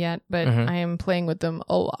reviewed them yet, but I am playing with them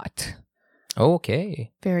a lot.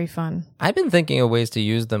 Okay. Very fun. I've been thinking of ways to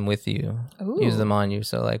use them with you. Ooh. Use them on you.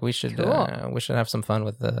 So like we should have some fun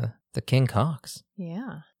with the King Cocks.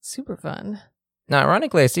 Yeah. Super fun. Now,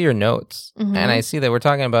 ironically, I see your notes, and I see that we're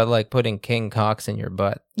talking about like putting King Cocks in your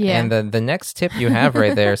butt. Yeah. And the next tip you have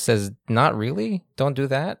right there says, "Not really. Don't do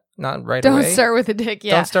that. Not right Don't away. Don't start with a dick.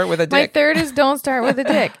 Yeah. Don't start with a dick." My third is don't start with a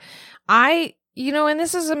dick. And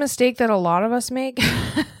this is a mistake that a lot of us make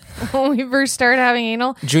when we first start having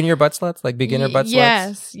anal. Junior butt sluts, like beginner butt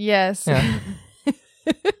sluts. Yes. Yeah.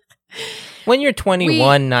 When you're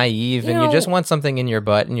 21, naive, and you just want something in your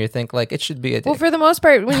butt, and you think like it should be a dick. Well, for the most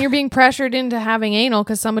part, when you're being pressured into having anal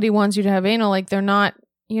because somebody wants you to have anal, like they're not,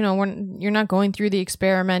 you're not going through the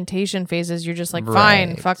experimentation phases. You're just like,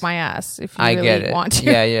 fine, fuck my ass if you really want to.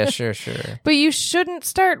 Yeah, sure. But you shouldn't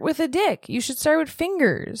start with a dick. You should start with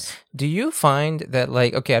fingers. Do you find that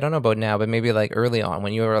like, okay, I don't know about now, but maybe like early on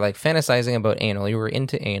when you were like fantasizing about anal, you were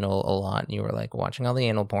into anal a lot, and you were like watching all the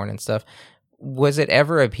anal porn and stuff. Was it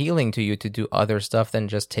ever appealing to you to do other stuff than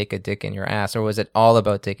just take a dick in your ass, or was it all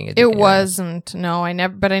about taking a dick in your ass? It wasn't. No,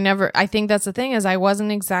 I think that's the thing is I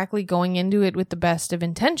wasn't exactly going into it with the best of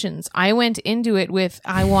intentions. I went into it with,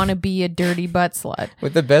 I want to be a dirty butt slut.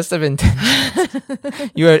 With the best of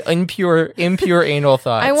intentions. You had impure anal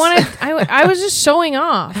thoughts. I was just showing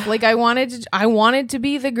off. Like I wanted to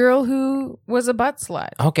be the girl who was a butt slut.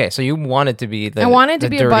 Okay, so you wanted to be I wanted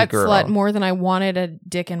to be a butt girl. Slut more than I wanted a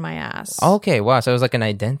dick in my ass. Okay, wow. So it was like an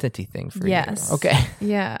identity thing for you. Yes. Okay.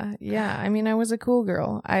 Yeah. I mean, I was a cool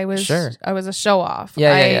girl. I was a show off.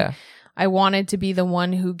 Yeah. I wanted to be the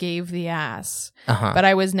one who gave the ass. Uh-huh. But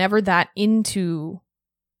I was never that into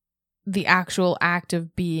the actual act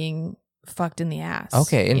of being fucked in the ass.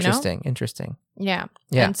 Okay, interesting. Yeah.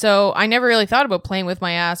 And so I never really thought about playing with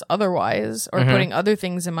my ass otherwise or putting other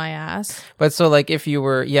things in my ass. But so like if you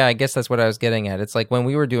were, I guess that's what I was getting at. It's like when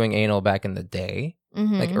we were doing anal back in the day,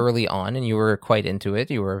 like early on, and you were quite into it,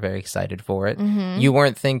 you were very excited for it. You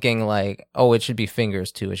weren't thinking like, oh, it should be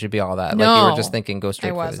fingers too. It should be all that. No, like you were just thinking go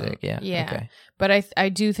straight for the dick. Yeah. Okay. But I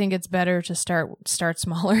do think it's better to start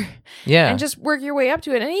smaller. Yeah. And just work your way up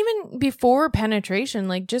to it. And even before penetration,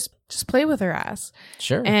 like just play with her ass.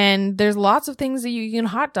 Sure. And there's lots of things that you can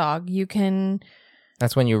hot dog. You can.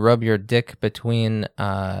 That's when you rub your dick between,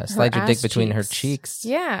 slide your dick between her cheeks.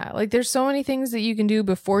 Yeah. Like there's so many things that you can do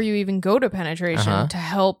before you even go to penetration to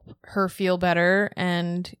help her feel better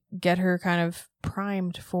and get her kind of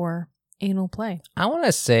primed for anal play. I want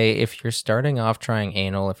to say if you're starting off trying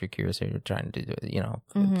anal, if you're curious, if you're trying to do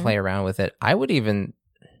it, play around with it, I would even,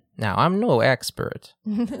 now I'm no expert,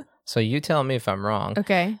 so you tell me if I'm wrong.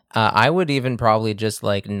 Okay. I would even probably just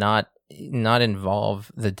like not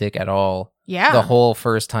involve the dick at all. Yeah. The whole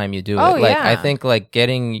first time you do it. Like I think like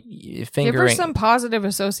getting fingering. Give her some positive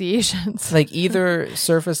associations. Like either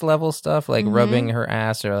surface level stuff, like rubbing her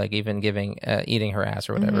ass, or like even eating her ass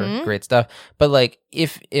or whatever. Great stuff. But like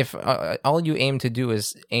if all you aim to do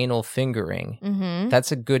is anal fingering,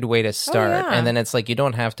 that's a good way to start. Oh, yeah. And then it's like you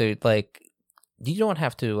don't have to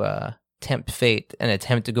tempt fate and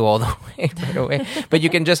attempt to go all the way right away, but you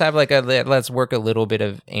can just have like let's work a little bit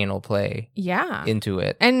of anal play into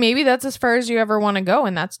it, and maybe that's as far as you ever want to go,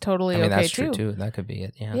 and that's totally okay that's too. True too. That could be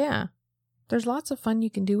it. Yeah there's lots of fun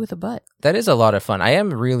you can do with a butt. That is a lot of fun. I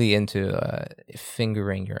am really into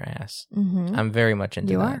fingering your ass. I'm very much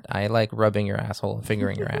into that. I like rubbing your asshole and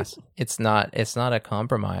fingering your ass. It's not a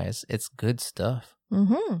compromise. It's good stuff.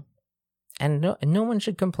 And no one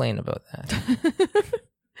should complain about that.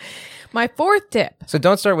 My fourth tip. So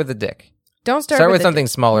don't start with the dick. Don't start with something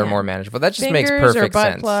smaller, more manageable. That just makes perfect or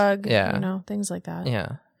butt sense. Plug, things like that.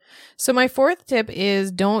 Yeah. So my fourth tip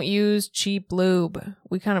is don't use cheap lube.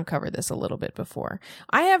 We kind of covered this a little bit before.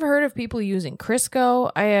 I have heard of people using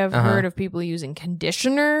Crisco. I have heard of people using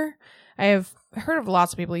conditioner. I have heard of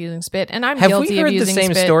lots of people using spit, and I'm guilty of using spit. Have we heard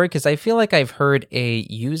the same story? Because I feel like I've heard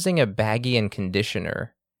using a baggie and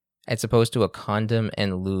conditioner as opposed to a condom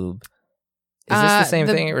and lube. Is this the same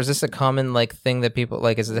thing, or is this a common like thing that people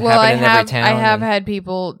like? Is it happen in every town? I have had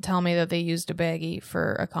people tell me that they used a baggie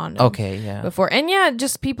for a condom. Okay, yeah. Before, and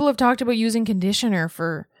just people have talked about using conditioner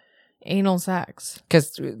for anal sex.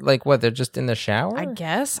 Because like what? They're just in the shower. I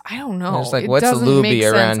guess I don't know. It's like what's lubey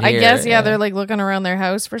around here? I guess they're like looking around their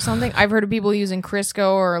house for something. I've heard of people using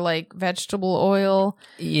Crisco or like vegetable oil.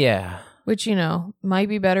 Yeah. Which, might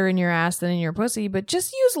be better in your ass than in your pussy, but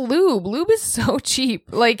just use lube. Lube is so cheap.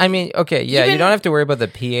 Like, I mean, okay, yeah, you don't have to worry about the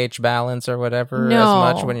pH balance or whatever as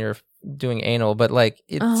much when you're doing anal, but like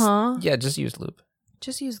it's just use lube.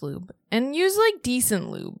 Just use lube and use like decent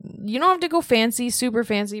lube. You don't have to go fancy, super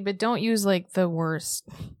fancy, but don't use like the worst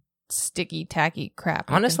sticky, tacky crap.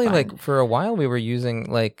 Honestly, like for a while we were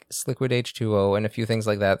using like Sliquid H2O and a few things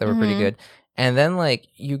like that were pretty good. And then like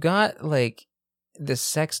you got like this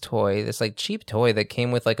sex toy, this like cheap toy that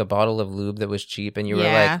came with like a bottle of lube that was cheap, and you were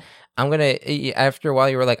like, after a while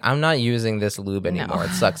you were like, I'm not using this lube anymore. No. It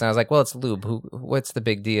sucks. And I was like, well, it's lube. What's the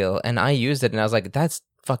big deal? And I used it and I was like, that's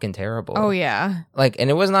fucking terrible. Oh yeah. Like, and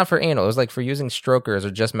it was not for anal. It was like for using strokers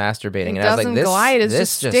or just masturbating. And I was like,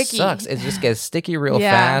 this just sucks. It just gets sticky real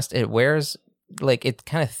fast. It wears, like, it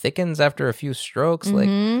kind of thickens after a few strokes. Like,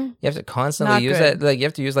 you have to constantly use it. Like, you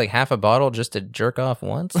have to use like half a bottle just to jerk off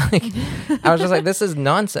once. Like, I was just like, this is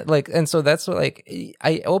nonsense. Like, and so that's what, like,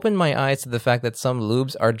 I opened my eyes to the fact that some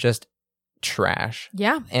lubes are just trash.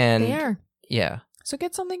 Yeah, and they are. Yeah. So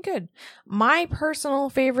get something good. My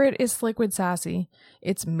personal favorite is Sliquid Sassy.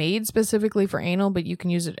 It's made specifically for anal, but you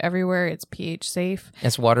can use it everywhere. It's pH safe.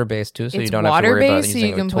 It's water-based too, so you don't have to worry about using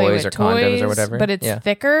it with toys or condoms or whatever. But it's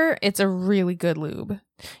thicker. It's a really good lube.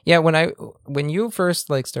 Yeah, when you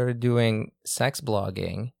first like started doing sex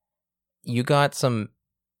blogging, you got some,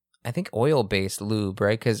 I think, oil-based lube,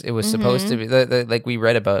 right? Because it was supposed to be like we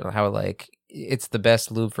read about how like it's the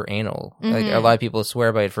best lube for anal. Like a lot of people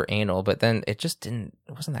swear by it for anal, but then it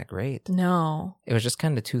wasn't that great. No. It was just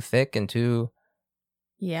kind of too thick and too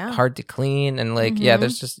hard to clean, and like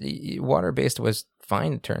there's just water-based was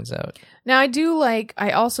fine, it turns out. Now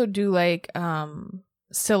I also do like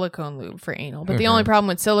silicone lube for anal, but the only problem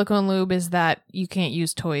with silicone lube is that you can't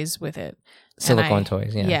use toys with it. Silicone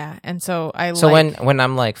toys, yeah. And so when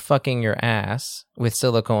I'm like fucking your ass with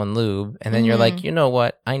silicone lube, and then you're like, you know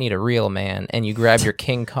what? I need a real man, and you grab your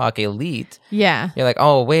King Cock Elite. Yeah. You're like,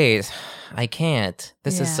 oh wait, I can't.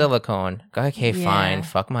 This is silicone. Okay, fine.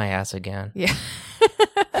 Fuck my ass again. Yeah.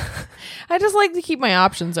 I just like to keep my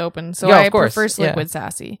options open, so I prefer Sliquid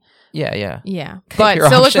Sassy. Yeah. But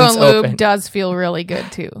silicone lube does feel really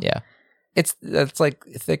good too. Yeah. It's like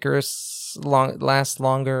thicker, lasts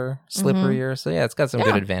longer, slipperier. So yeah, it's got some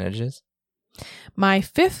good advantages. My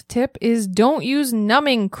fifth tip is don't use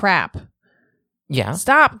numbing crap. Yeah.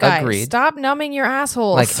 Stop, guys. Agreed. Stop numbing your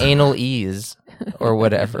assholes. Like anal ease or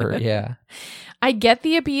whatever. Yeah. I get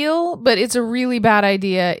the appeal, but it's a really bad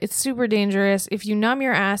idea. It's super dangerous. If you numb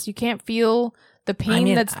your ass, you can't feel the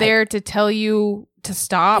pain that's there to tell you to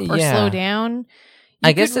stop or slow down.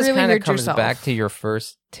 I guess this kind of comes back to your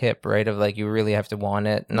first tip, right? Of like, you really have to want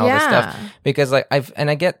it and all this stuff. Because like I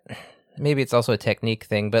get, maybe it's also a technique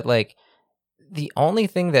thing, but like the only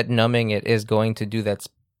thing that numbing it is going to do that's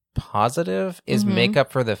positive is make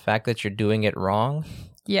up for the fact that you're doing it wrong.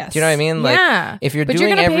 Yes. Do you know what I mean? Like, if you're doing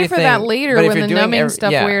gonna everything, pay for that later when the numbing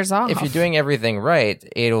stuff wears off. If you're doing everything right,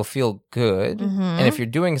 it'll feel good. And if you're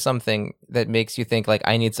doing something that makes you think like,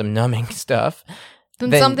 I need some numbing stuff,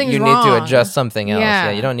 then something's you wrong. Need to adjust something else.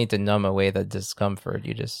 Yeah. You don't need to numb away the discomfort.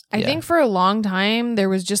 You just. I think for a long time there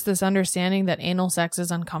was just this understanding that anal sex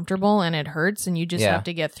is uncomfortable and it hurts, and you just have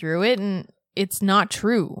to get through it, and it's not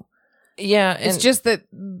true. Yeah, it's just that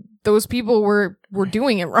those people were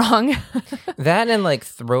doing it wrong. That and like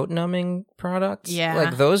throat numbing products. Yeah,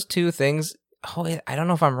 like those two things. Oh, I don't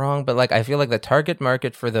know if I'm wrong, but like I feel like the target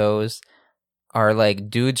market for those are like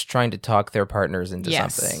dudes trying to talk their partners into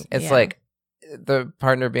something. It's like the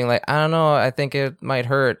partner being like, I don't know, I think it might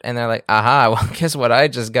hurt, and they're like, aha, well, guess what I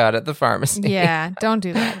just got at the pharmacy. Yeah, don't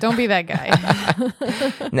do that. Don't be that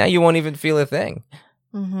guy. Now you won't even feel a thing.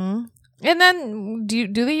 And then, do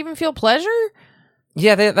they even feel pleasure?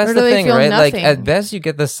 Yeah, that's the thing, right? Nothing? Like, at best, you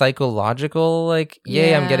get the psychological, like,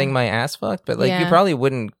 yay, I'm getting my ass fucked. But, like, you probably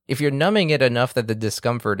wouldn't, if you're numbing it enough that the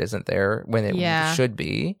discomfort isn't there when it should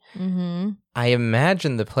be, I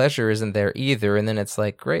imagine the pleasure isn't there either. And then it's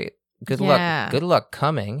like, great, good luck. Good luck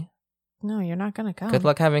coming. No, you're not going to come. Good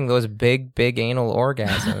luck having those big anal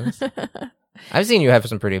orgasms. I've seen you have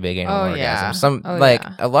some pretty big anal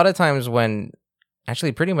orgasms. A lot of times when...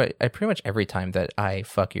 Actually, pretty much every time that I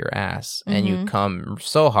fuck your ass and you come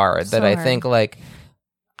so hard that I think like,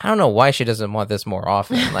 I don't know why she doesn't want this more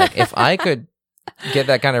often. Like, if I could get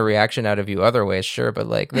that kind of reaction out of you other ways, sure, but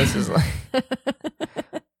like this is like.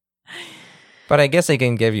 But I guess I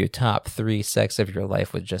can give you top 3 sex of your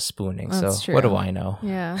life with just spooning. That's true. What do I know?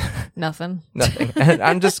 Yeah, nothing. Nothing.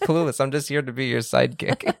 I'm just clueless. I'm just here to be your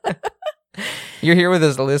sidekick. You're here with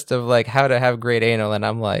this list of like how to have great anal, and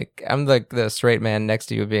I'm like the straight man next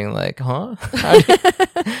to you being like, huh?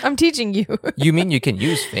 I'm teaching you. You mean you can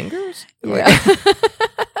use fingers? Yeah.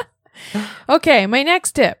 Okay, my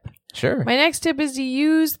next tip. Sure. My next tip is to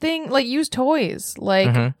use toys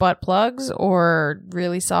like butt plugs or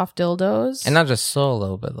really soft dildos. And not just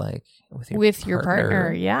solo, but like with your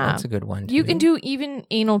partner. Yeah. That's a good one too. You can do even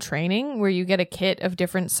anal training where you get a kit of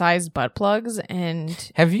different sized butt plugs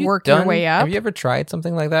and work your way up. Have you ever tried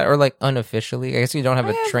something like that? Or like unofficially? I guess you don't have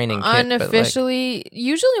a training kit. Unofficially,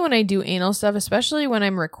 usually when I do anal stuff, especially when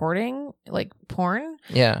I'm recording like porn,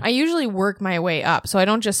 I usually work my way up. So I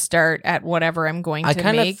don't just start at whatever I'm going to make. I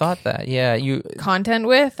kind of thought that. Yeah. Content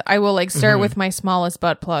with. I will like start with my smallest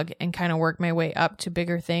butt plug and kind of work my way up to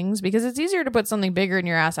bigger things because it's easier to put something bigger in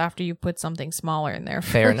your ass after you put something smaller in there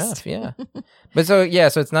first. Fair enough, yeah. But so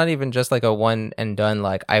it's not even just like a one and done,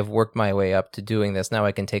 like I've worked my way up to doing this, now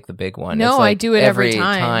I can take the big one. No, it's like I do it every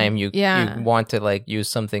time. You want to like use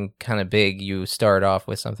something kind of big, you start off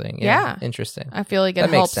with something. Yeah. Interesting. I feel like it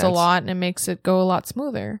helps a lot and it makes it go a lot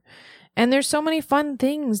smoother. And there's so many fun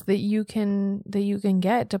things that you can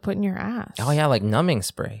get to put in your ass. Oh yeah, like numbing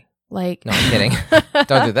spray. Like no, I'm kidding.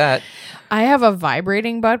 Don't do that. I have a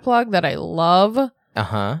vibrating butt plug that I love.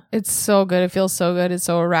 It's so good. It feels so good. It's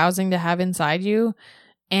so arousing to have inside you.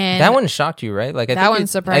 And that one shocked you, right? Like that one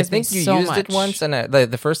surprised me so much. I think you used it once, and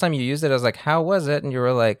the first time you used it, I was like, "How was it?" And you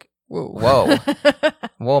were like, "Whoa,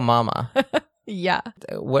 whoa, mama." Yeah.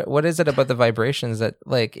 What is it about the vibrations that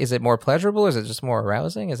like? Is it more pleasurable? Or is it just more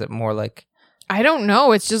arousing? Is it more like? I don't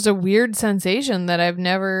know. It's just a weird sensation that I've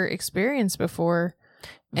never experienced before.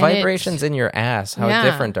 Vibrations in your ass, how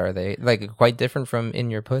different are they? Like quite different from in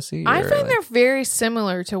your pussy? I find they're very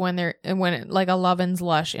similar to when like a Lovin's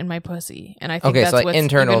Lush in my pussy. And I think that's what's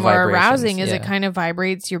internal even more arousing is it kind of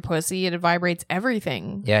vibrates your pussy. It vibrates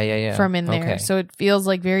everything from in there. Okay. So it feels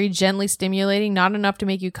like very gently stimulating, not enough to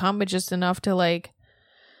make you come, but just enough to like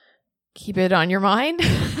keep it on your mind.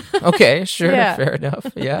 Okay, sure. Fair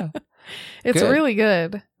enough. Yeah. It's really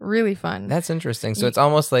good. Really fun. That's interesting. So it's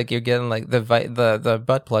almost like you're getting like the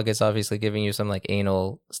butt plug is obviously giving you some like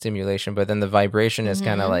anal stimulation, but then the vibration is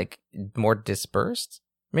kind of like more dispersed,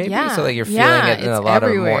 maybe. Yeah. So like you're feeling it in a lot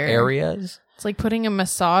of more areas. It's like putting a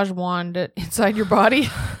massage wand inside your body.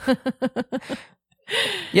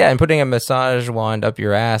 Yeah, and putting a massage wand up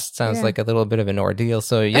your ass sounds like a little bit of an ordeal.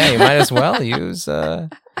 So yeah, you might as well use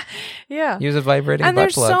use a vibrating butt plug. And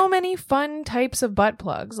there's so many fun types of butt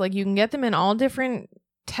plugs. Like you can get them in all different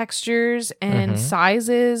textures and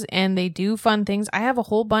sizes, and they do fun things. I have a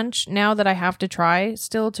whole bunch now that I have to try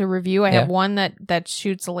still to review. I have one that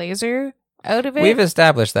shoots a laser out of it. We've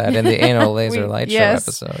established that in the anal laser light show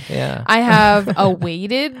episode. Yeah. I have a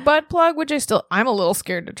weighted butt plug, which I'm a little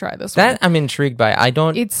scared to try this one. That I'm intrigued by.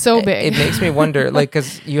 It's so big. It makes me wonder, like,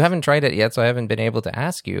 because you haven't tried it yet, so I haven't been able to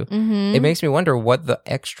ask you. It makes me wonder what the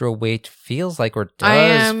extra weight feels like or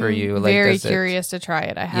does for you. Like, very curious to try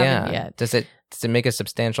it. I haven't yet. Does it make a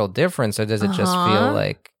substantial difference, or does it just feel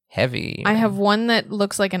like heavy? I have one that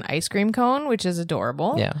looks like an ice cream cone, which is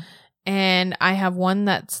adorable. Yeah. And I have one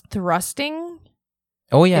that's thrusting.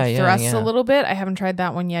 Oh, yeah, it thrusts a little bit. I haven't tried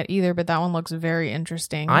that one yet either, but that one looks very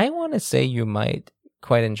interesting. I want to say you might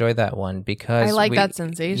quite enjoy that one because I like that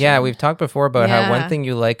sensation. Yeah, we've talked before about how one thing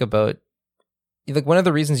you like about, like one of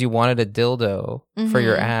the reasons you wanted a dildo for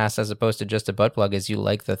your ass as opposed to just a butt plug is you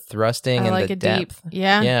like the thrusting and the depth. Deep.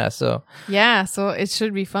 Yeah. Yeah, so it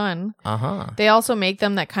should be fun. They also make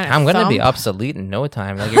them that kind of I'm going to be obsolete in no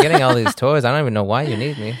time. Like you're getting all these toys. I don't even know why you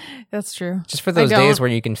need me. That's true. Just for those days where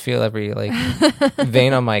you can feel every like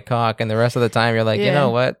vein on my cock, and the rest of the time you're like, you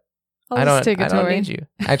know what? I don't need you.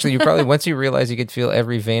 Actually, you probably once you realize you could feel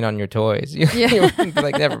every vein on your toys, you're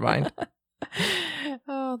like, never mind.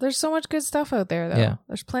 Oh, there's so much good stuff out there, though. Yeah.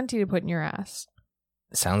 There's plenty to put in your ass.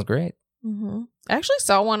 Sounds great. I actually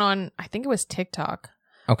saw one on, I think it was TikTok.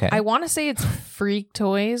 Okay. I want to say it's Freak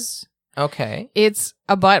Toys. Okay. It's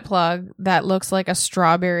a butt plug that looks like a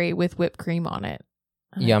strawberry with whipped cream on it.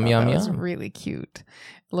 Yum, yum, yum. It's really cute.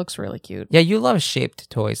 It looks really cute. Yeah, you love shaped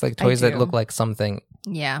toys, like toys that look like something.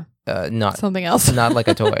 Yeah. Not something else. Not like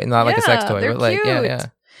a toy, not like a sex toy, but like, cute. Yeah.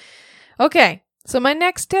 Okay, so my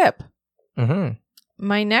next tip.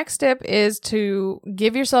 My next tip is to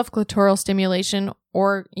give yourself clitoral stimulation,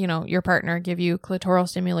 or your partner give you clitoral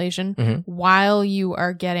stimulation while you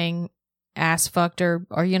are getting ass fucked or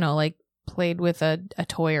like played with a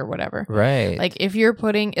toy or whatever. Right. Like if you're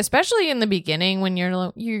putting, especially in the beginning when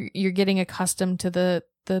you're getting accustomed to the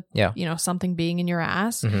something being in your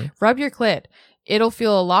ass, rub your clit. It'll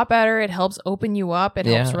feel a lot better. It helps open you up. It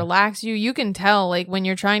helps relax you. You can tell, like, when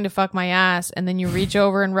you're trying to fuck my ass and then you reach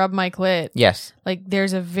over and rub my clit. Yes. Like,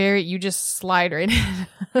 you just slide right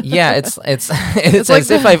in. Yeah, it's like as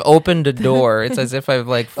if I've opened a door. It's as if I've,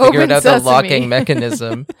 like, figured out the locking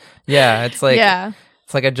mechanism. Yeah, it's like... Yeah.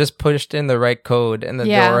 It's like I just pushed in the right code and the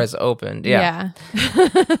door is opened. Yeah.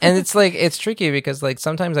 And it's like, it's tricky because like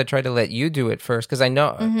sometimes I try to let you do it first because I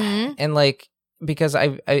know, and like, because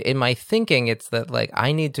I in my thinking, it's that like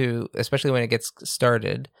I need to, especially when it gets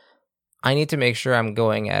started, I need to make sure I'm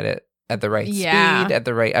going at it at the right speed, at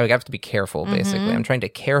the right. I have to be careful. Basically, I'm trying to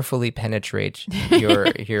carefully penetrate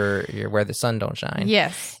your where the sun don't shine.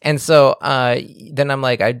 Yes. And so then I'm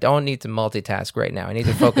like, I don't need to multitask right now. I need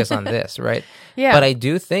to focus on this, right? Yeah. But I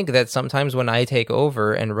do think that sometimes when I take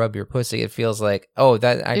over and rub your pussy, it feels like, oh,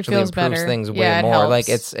 that actually improves better. things way Yeah, more. helps. Like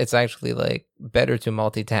it's actually like better to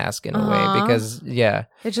multitask in a way because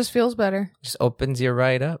it just feels better. just opens you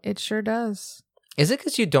right up. It sure does. Is it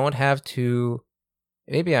because you don't have to?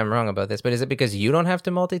 Maybe I'm wrong about this, but is it because you don't have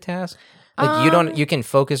to multitask? Like you can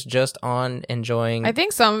focus just on enjoying. I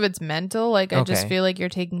think some of it's mental. Like I just feel like you're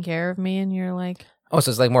taking care of me, and you're like, oh, so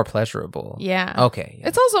it's like more pleasurable. yeah, Okay. Yeah.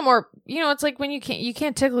 It's also more, it's like when you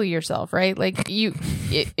can't tickle yourself, right? Like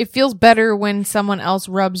it feels better when someone else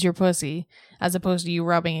rubs your pussy as opposed to you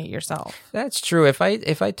rubbing it yourself. That's true. If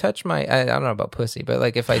I touch my, I don't know about pussy, but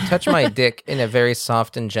like if I touch my dick in a very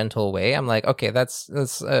soft and gentle way, I'm like, okay, that's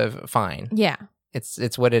fine. Yeah.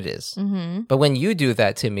 It's what it is. Mm-hmm. But when you do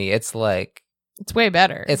that to me, it's like, it's way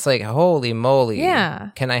better. it's like, holy moly. Yeah.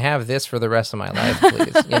 Can I have this for the rest of my life,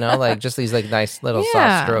 please? Like just these like nice little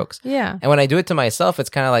soft strokes. Yeah. And when I do it to myself, it's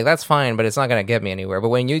kind of like, that's fine, but it's not going to get me anywhere. But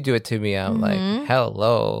when you do it to me, I'm like,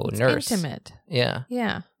 hello, It's nurse. intimate. Yeah.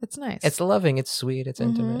 Yeah. It's nice. It's loving. It's sweet. It's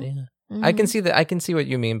intimate. Yeah. I can see that. I can see what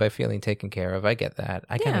you mean by feeling taken care of. I get that.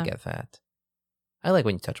 I kind of get that. I like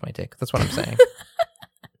when you touch my dick. That's what I'm saying.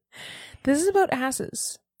 This is about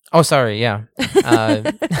asses. Oh, sorry. Yeah.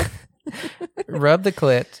 Rub the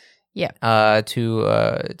clit. Yeah.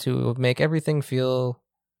 To make everything feel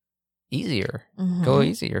easier. Go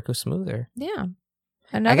easier. Go smoother. Yeah.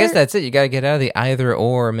 I guess that's it. You got to get out of the either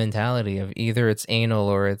or mentality of either it's anal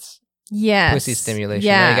or it's pussy stimulation.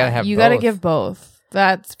 Yeah. You got to give both.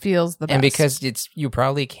 That feels the best. And because you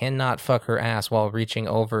probably cannot fuck her ass while reaching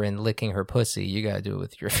over and licking her pussy. You got to do it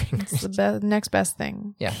with your fingers. It's the next best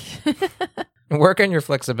thing. Yeah. Work on your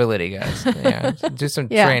flexibility, guys. Yeah. Do some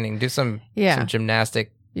training. Do some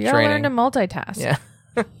gymnastic you gotta training. learn to multitask. Yeah.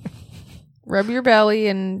 Rub your belly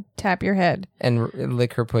and tap your head. And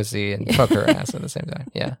lick her pussy and fuck her ass at the same time.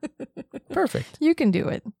 Yeah. Perfect. You can do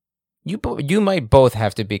it. You might both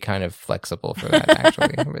have to be kind of flexible for that,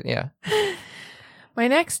 actually. But yeah. My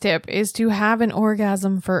next tip is to have an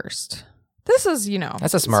orgasm first. This is,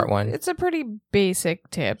 that's a smart one. It's a pretty basic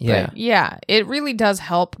tip. Yeah. But yeah, it really does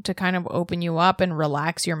help to kind of open you up and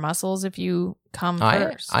relax your muscles if you come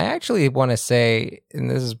first. I actually want to say, and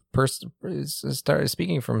this is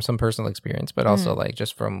speaking from some personal experience, but also like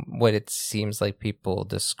just from what it seems like people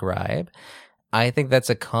describe. I think that's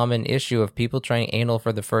a common issue of people trying anal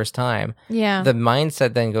for the first time. Yeah. The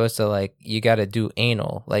mindset then goes to like, you got to do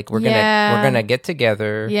anal. Like we're gonna get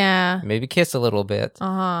together. Yeah. Maybe kiss a little bit.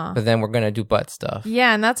 But then we're gonna do butt stuff.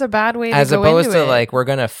 Yeah, and that's a bad way to as go opposed into to it. like we're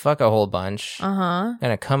gonna fuck a whole bunch.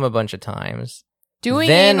 Gonna come a bunch of times. Doing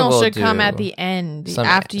then anal should come at the end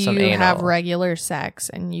after you have anal. regular sex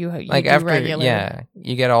and you like do after regular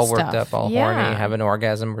you get all worked stuff. up, all horny, have an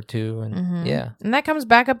orgasm or two, and and that comes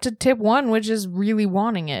back up to tip 1, which is really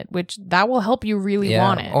wanting it, which that will help you really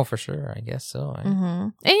want it. Oh, for sure, I guess so.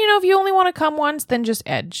 And if you only want to come once, then just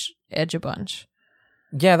edge a bunch.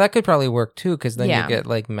 Yeah, that could probably work too, because then you get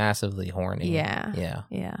like massively horny. Yeah,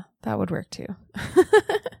 that would work too.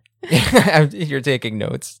 You're taking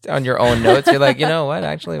notes on your own notes. You're like, you know what?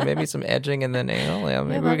 Actually, maybe some edging and then anal. Yeah,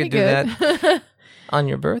 maybe we could do that on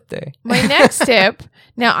your birthday. My next tip.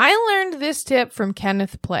 Now, I learned this tip from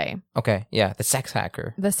Kenneth Play. Okay, yeah, the sex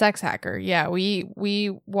hacker. The sex hacker. Yeah,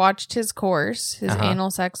 we watched his course, his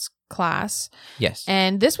anal sex class. Yes.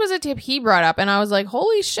 And this was a tip he brought up, and I was like,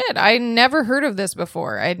 holy shit, I never heard of this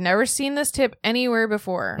before. I'd never seen this tip anywhere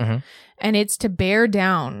before. And it's to bear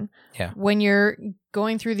down when you're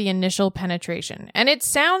going through the initial penetration. And it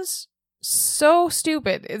sounds so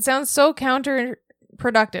stupid. It sounds so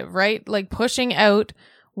counterproductive, right? Like pushing out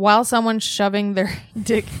while someone's shoving their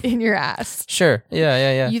dick in your ass. Sure.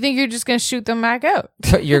 Yeah. You think you're just going to shoot them back out.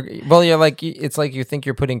 You're like, it's like you think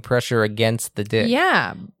you're putting pressure against the dick.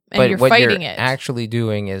 Yeah. And but you're what fighting you're it. actually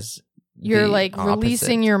doing is you're like opposite.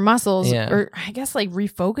 releasing your muscles, or I guess like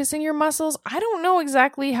refocusing your muscles. I don't know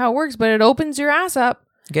exactly how it works, but it opens your ass up.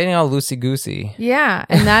 Getting all loosey-goosey. Yeah,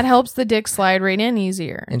 and that helps the dick slide right in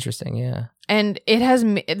easier. Interesting, yeah. And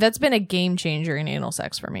that's been a game changer in anal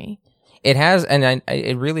sex for me. It has, and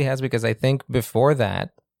it really has, because I think before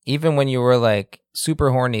that, even when you were like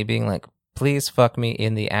super horny, being like, please fuck me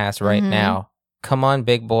in the ass right now, come on,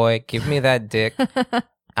 big boy, give me that dick.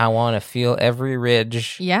 I want to feel every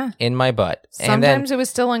ridge in my butt. Sometimes it was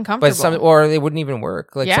still uncomfortable. Or it wouldn't even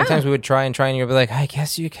work. Like sometimes we would try and you'd be like, I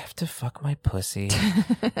guess you have to fuck my pussy.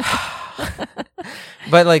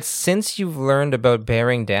 But like, since you've learned about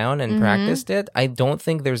bearing down and practiced it, I don't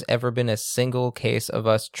think there's ever been a single case of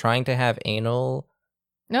us trying to have anal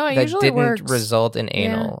it that usually didn't works. result in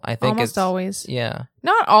anal. I think almost it's always. Yeah.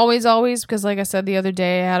 Not always, because like I said the other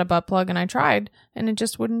day, I had a butt plug and I tried and it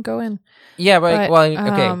just wouldn't go in. Yeah, but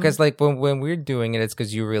okay, because like when we're doing it, it's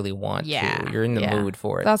because you really want to. You're in the mood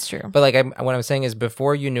for it. That's true. But like what I'm saying is,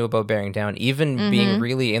 before you knew about bearing down, even being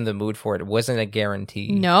really in the mood for it wasn't a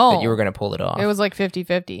guarantee that you were going to pull it off. It was like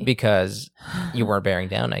 50-50. Because you weren't bearing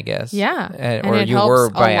down, I guess. Yeah. Or you were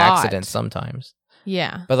by accident sometimes.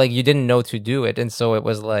 Yeah. But like you didn't know to do it. And so it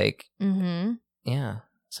was like, yeah.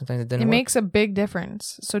 Sometimes it didn't work. Makes a big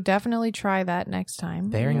difference. So definitely try that next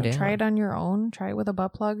time. Bearing down. Try it on your own. Try it with a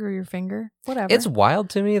butt plug or your finger. Whatever. It's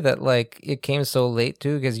wild to me that like it came so late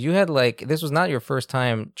too, because you had like, this was not your first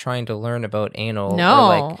time trying to learn about anal. No,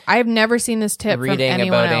 or, like, I've never seen this tip from anyone reading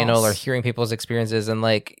about else. anal or hearing people's experiences and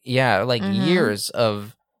like, years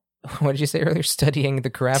of, what did you say earlier? Studying the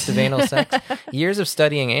craft of anal sex. Years of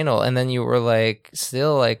studying anal, and then you were like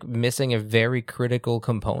still like missing a very critical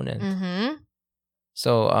component.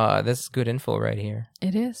 So this is good info right here.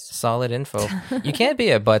 It is solid info. You can't be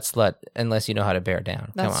a butt slut unless you know how to bear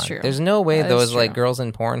down. That's Come on. true. There's no way those like girls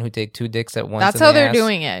in porn who take 2 dicks at once. That's how they're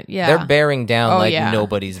doing it. Yeah, they're bearing down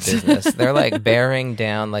nobody's business. They're like bearing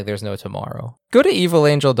down like there's no tomorrow. Go to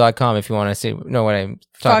evilangel.com if you want to know what I'm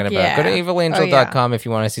talking about. Yeah. Go to evilangel.com if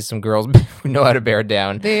you want to see some girls who know how to bear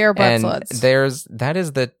down. They are butt sluts. That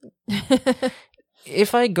is the.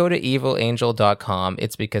 If I go to evilangel.com,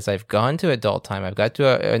 it's because I've gone to Adult Time. I've got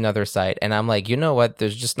to another site, and I'm like, you know what?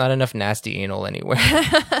 There's just not enough nasty anal anywhere.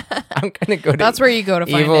 I'm going to go to That's where you go to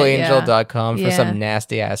find evilangel.com for some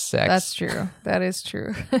nasty ass sex. That's true. That is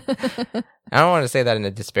true. I don't want to say that in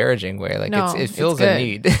a disparaging way. Like it feels a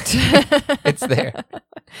need. It's there.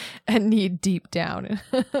 A need deep down.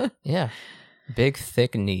 Yeah. Big,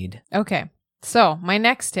 thick need. Okay. So my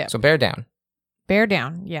next tip. So bear down. Bear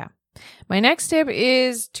down. Yeah. My next tip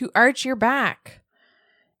is to arch your back.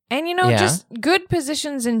 And just good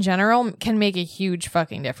positions in general can make a huge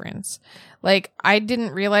fucking difference. Like, I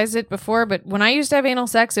didn't realize it before, but when I used to have anal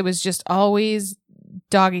sex, it was just always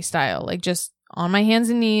doggy style. Like, just on my hands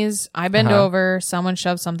and knees, I bend over, someone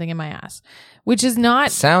shoves something in my ass. Which is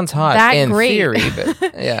not sounds hot that in great. Theory,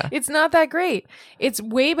 but yeah. It's not that great. It's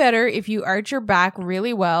way better if you arch your back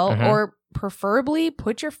really well, or preferably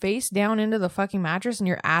put your face down into the fucking mattress and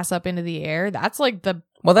your ass up into the air. That's like the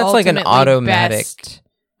that's like an automatic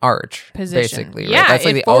arch position. Basically, right? Yeah, that's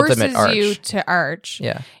like the ultimate arch. It forces you to arch.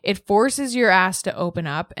 Yeah, it forces your ass to open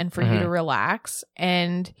up and for you to relax,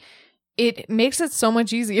 and it makes it so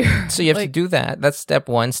much easier. So you have to do that. That's step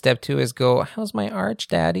 1. Step 2 is go, how's my arch,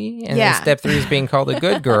 daddy? And then step 3 is being called a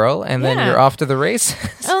good girl. And then you're off to the races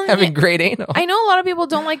having great anal. I know a lot of people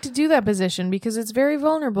don't like to do that position because it's very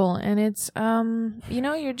vulnerable. And it's,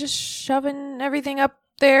 you're just shoving everything up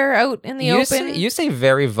there out in the open. You say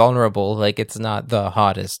very vulnerable, like it's not the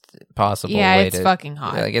hottest possible way. Yeah, it's fucking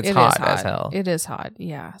hot. Like it's hot as hell. It is hot.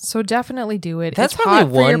 Yeah. So definitely do it. That's it's probably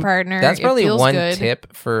hot for your partner. That's probably one good.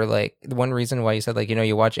 tip for like one reason why you said like,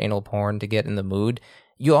 you watch anal porn to get in the mood.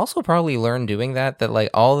 You also probably learn doing that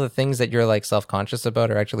like all the things that you're like self-conscious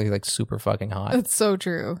about are actually like super fucking hot. It's so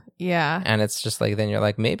true. Yeah. And it's just like, then you're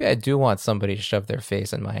like, maybe I do want somebody to shove their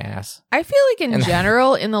face in my ass. I feel like in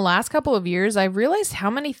general, in the last couple of years, I've realized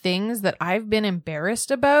how many things that I've been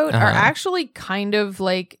embarrassed about are actually kind of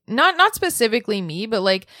like, not specifically me, but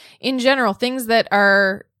like in general, things that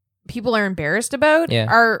people are embarrassed about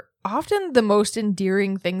are often the most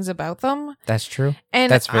endearing things about them. That's true.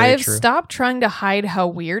 And that's very I've true. stopped trying to hide how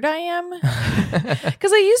weird I am.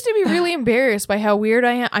 Because I used to be really embarrassed by how weird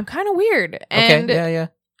I am. I'm kind of weird. And yeah.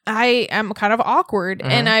 I am kind of awkward.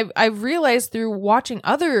 And I've realized through watching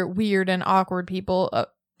other weird and awkward people,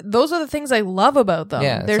 those are the things I love about them.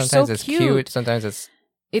 Yeah, they're sometimes so it's cute. Sometimes it's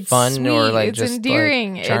fun sweet, or like it's just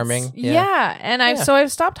endearing. Like, charming. Yeah. And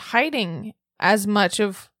I've stopped hiding as much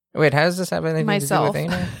of Wait, how does this have anything myself. to do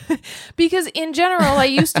with anal? Because in general, I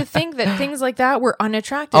used to think that things like that were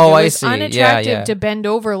unattractive. Oh, it was I see. unattractive to bend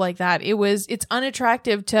over like that. It's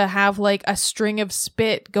unattractive to have like a string of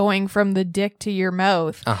spit going from the dick to your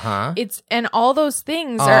mouth. And all those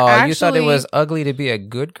things are actually. You thought it was ugly to be a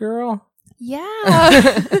good girl? Yeah.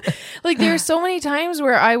 Like there were so many times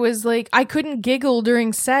where I was like, I couldn't giggle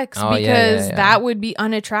during sex because that would be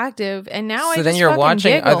unattractive. And now I just then you're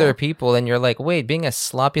watching giggle. other people and you're like, wait, being a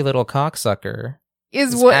sloppy little cocksucker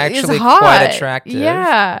is what actually is hot. quite attractive.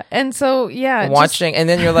 Yeah. And so, watching, and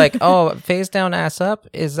then you're like, oh, face down, ass up,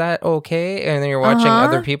 is that okay? And then you're watching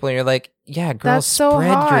other people, and you're like, yeah, girl, that's so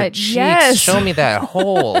spread hot. your cheeks, Yes. show me that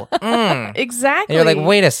hole. Exactly. And you're like,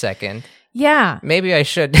 wait a second, yeah, maybe I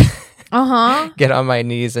should get on my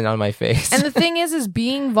knees and on my face. And the thing is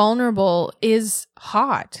being vulnerable is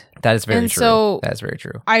hot. That is very and true. So that's very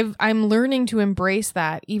true. I'm learning to embrace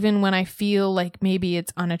that, even when I feel like maybe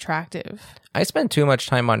it's unattractive. I spend too much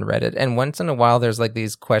time on Reddit, and once in a while there's like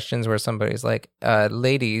these questions where somebody's like,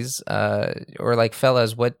 ladies, or like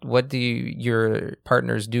fellas, what do your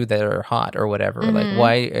partners do that are hot or whatever? Like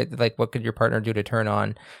why, like what could your partner do to turn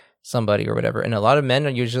on somebody or whatever? And a lot of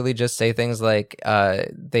men usually just say things like,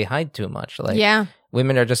 they hide too much. Like,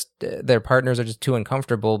 women are just, their partners are just too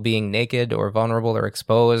uncomfortable being naked or vulnerable or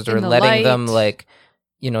exposed or letting them like,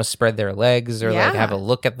 spread their legs or like have a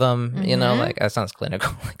look at them, like that sounds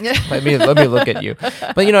clinical. let me look at you.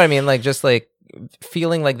 But you know what I mean? Like just like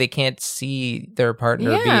feeling like they can't see their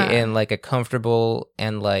partner be in like a comfortable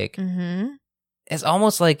and like, it's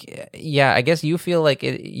almost like, I guess you feel like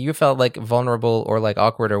you felt like vulnerable or like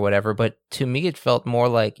awkward or whatever. But to me, it felt more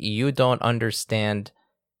like you don't understand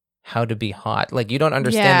how to be hot. Like you don't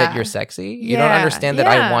understand that you're sexy. You don't understand that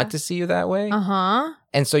I want to see you that way.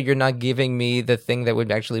 And so you're not giving me the thing that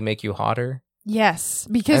would actually make you hotter. Yes,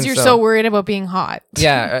 because you're so worried about being hot.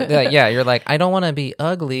 You're like, I don't want to be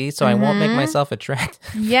ugly, so I won't make myself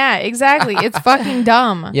attractive. Yeah, exactly. It's fucking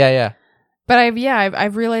dumb. Yeah. But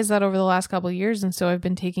I've realized that over the last couple of years, and so I've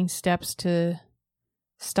been taking steps to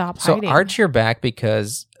stop hiding. So arch your back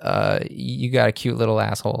because you got a cute little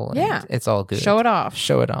asshole. And it's all good. Show it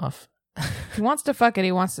off. If he wants to fuck it,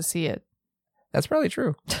 he wants to see it. That's probably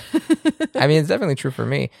true. I mean, it's definitely true for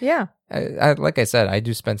me. Yeah. I like I said, I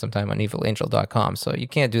do spend some time on evilangel.com, so you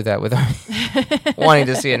can't do that without wanting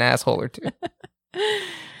to see an asshole or two.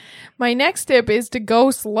 My next tip is to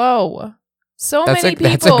go slow. Many people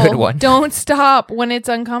that's a good one. Don't stop when it's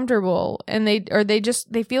uncomfortable, and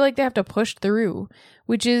they feel like they have to push through,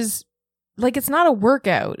 which is like, it's not a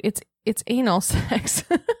workout. It's anal sex.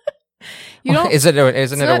 You don't. Isn't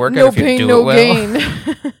it a workout no if you pain, do no it well?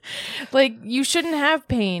 gain. Like, you shouldn't have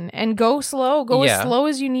pain, and go slow. Go as slow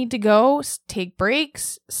as you need to go. Take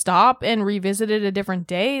breaks, stop, and revisit it a different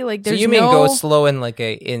day. Like, there's so you mean go slow in like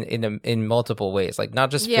in multiple ways, like not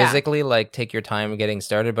just physically, like take your time getting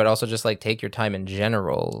started, but also just like take your time in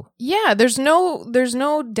general. Yeah, there's no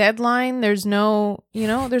deadline. There's no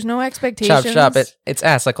expectations. Chop. It's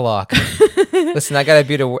ass o'clock. Listen, I gotta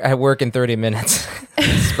be at work in 30 minutes.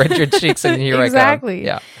 Spread your cheeks and here exactly.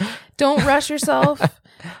 I come. Yeah. Don't rush yourself.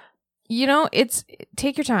 It's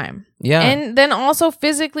take your time. Yeah. And then also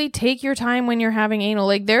physically take your time when you're having anal.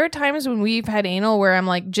 Like, there are times when we've had anal where I'm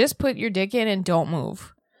like, just put your dick in and don't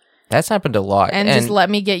move. That's happened a lot. And just let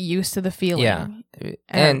me get used to the feeling. Yeah.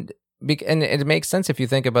 And it makes sense if you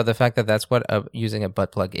think about the fact that that's what using a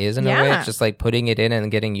butt plug is in a way. It's just like putting it in and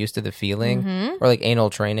getting used to the feeling, or like anal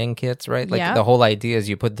training kits, right? Like the whole idea is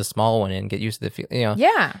you put the small one in, get used to the feeling,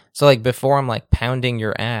 Yeah. So like before I'm like pounding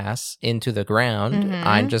your ass into the ground,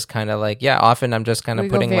 I'm just kind of like, often I'm just kind of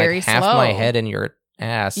putting like half my head in your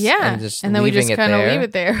ass. Yeah. And then we just kind of leave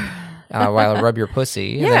it there. While I rub your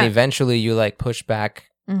pussy. And then eventually you like push back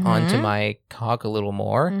onto my cock a little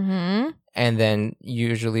more. And then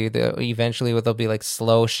usually eventually there'll be like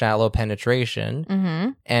slow, shallow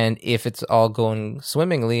penetration. And if it's all going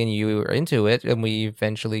swimmingly and you are into it, and we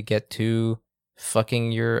eventually get to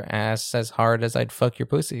fucking your ass as hard as I'd fuck your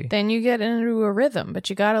pussy. Then you get into a rhythm, but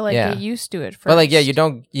you gotta get used to it first. But like, you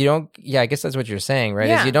don't, I guess that's what you're saying,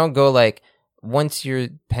 right? Is you don't go like, once your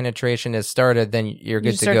penetration is started, then you're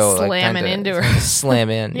good to go. Slamming into her. Slam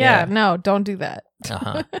in. No, don't do that.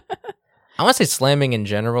 I want to say slamming in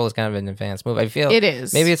general is kind of an advanced move. I feel it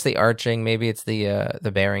is. Maybe it's the arching, maybe it's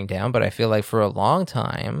the bearing down, but I feel like for a long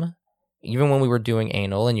time, even when we were doing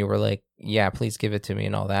anal and you were like, yeah, please give it to me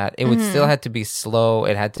and all that, it would still have to be slow.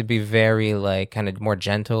 It had to be very like kind of more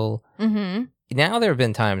gentle. Now there have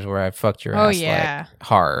been times where I've fucked your ass like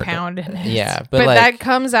hard. Pounding it. Yeah. But like, that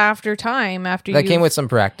comes after time. That came with some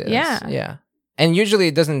practice. Yeah. Yeah. And usually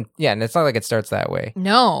it doesn't, and it's not like it starts that way.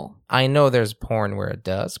 No. I know there's porn where it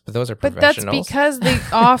does, but those are professionals. But that's because they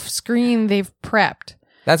off screen they've prepped.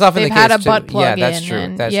 That's often the case. They've had a butt plug in. Yeah, that's in.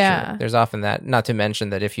 true. That's true. There's often that. Not to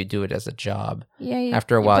mention that if you do it as a job,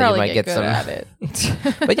 after a while you might get some. At it.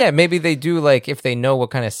 But yeah, maybe they do, like, if they know what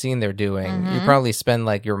kind of scene they're doing, you probably spend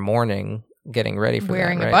like your morning getting ready for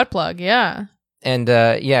wearing that, right? a butt plug. Yeah. And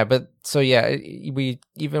we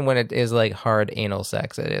even when it is like hard anal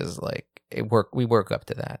sex, it is like we work up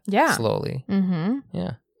to that. Yeah. Slowly. Mm-hmm.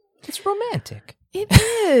 Yeah. It's romantic. It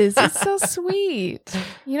is. It's so sweet.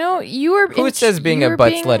 You know, you are. Who says being a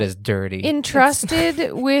butt slut is dirty?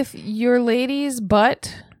 Entrusted with your lady's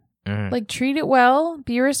butt. Like, treat it well.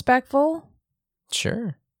 Be respectful.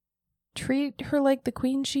 Sure. Treat her like the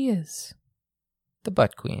queen she is. The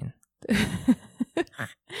butt queen.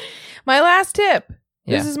 My last tip.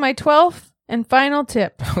 Yeah. This is my 12th and final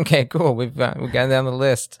tip. Okay, cool. We've got down the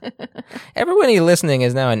list. Everybody listening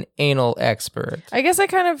is now an anal expert. I guess I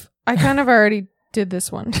kind of already did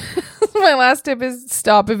this one. My last tip is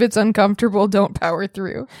stop if it's uncomfortable. Don't power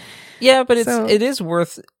through. Yeah, but it is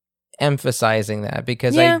worth emphasizing that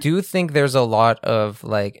because I do think there's a lot of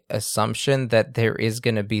like assumption that there is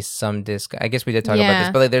going to be some I guess we did talk about this,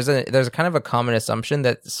 but like there's a kind of a common assumption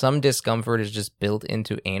that some discomfort is just built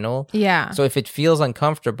into anal. Yeah. So if it feels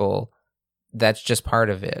uncomfortable, that's just part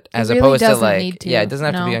of it. As really opposed to like, it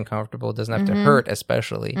doesn't have to be uncomfortable. It doesn't have to hurt,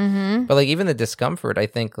 especially. But like even the discomfort, I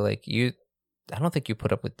think like I don't think you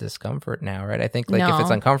put up with discomfort now, right? I think like if it's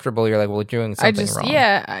uncomfortable, you're like, well, you're doing something wrong.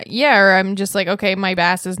 Yeah, or I'm just like, okay, my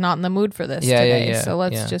ass is not in the mood for this today, so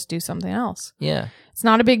let's just do something else. Yeah. It's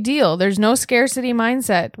not a big deal. There's no scarcity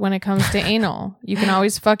mindset when it comes to anal. You can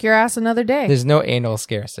always fuck your ass another day. There's no anal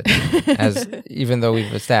scarcity, even though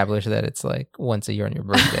we've established that it's like once a year on your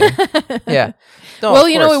birthday. Yeah. No, well,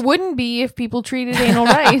 you know, it wouldn't be if people treated anal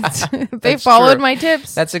right. If they followed my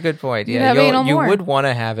tips. That's a good point. Yeah, you would want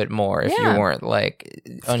to have it more if you weren't like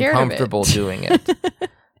uncomfortable doing it.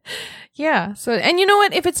 Yeah. So, and you know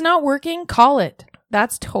what? If it's not working, call it.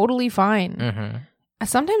 That's totally fine. Mm-hmm.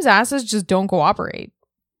 Sometimes asses just don't cooperate,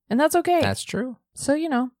 and that's okay. That's true. So, you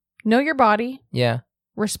know your body. Yeah.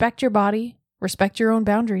 Respect your body. Respect your own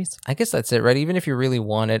boundaries. I guess that's it, right? Even if you really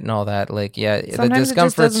want it and all that, like, the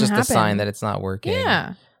discomfort's just a sign that it's not working.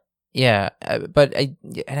 Yeah. Yeah. But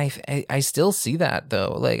I still see that,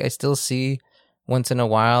 though. Like, I still see once in a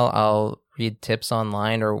while, I'll read tips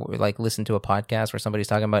online or like listen to a podcast where somebody's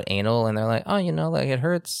talking about anal and they're like, oh, like it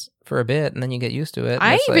hurts for a bit and then you get used to it.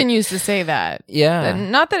 I even used to say that. Yeah.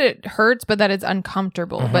 Not that it hurts, but that it's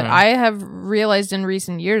uncomfortable. But I have realized in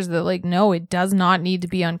recent years that like, no, it does not need to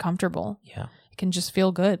be uncomfortable. Yeah. It can just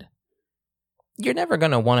feel good. You're never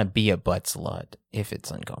going to want to be a butt slut if it's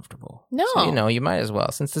uncomfortable. No. So, you might as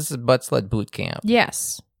well, since this is butt slut boot camp.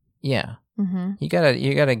 Yes. Yeah. Mm-hmm. You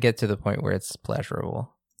gotta get to the point where it's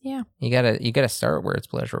pleasurable. Yeah. You gotta start where it's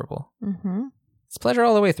pleasurable. Mm-hmm. It's pleasure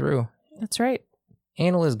all the way through. That's right.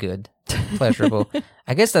 Anal is good, pleasurable.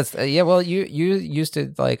 I guess that's well, you used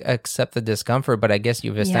to like accept the discomfort, but I guess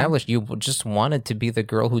you've established you just wanted to be the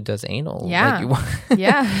girl who does anal. Yeah.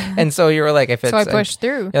 Yeah. And so you were like, if it's so I pushed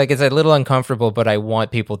through. Like it's a little uncomfortable, but I want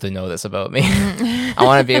people to know this about me. I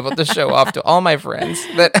want to be able to show off to all my friends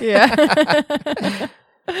that. Yeah.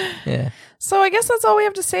 Yeah. So I guess that's all we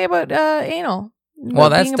have to say about anal.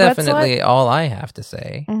 Well, that's definitely all I have to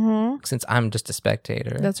say, since I'm just a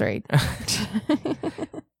spectator. That's right.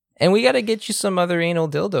 And we got to get you some other anal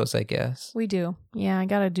dildos, I guess. We do. Yeah, I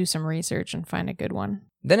got to do some research and find a good one.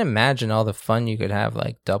 Then imagine all the fun you could have,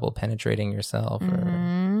 like double penetrating yourself.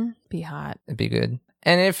 Be hot. It'd be good.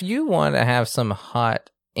 And if you want to have some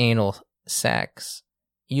hot anal sex,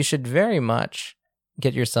 you should very much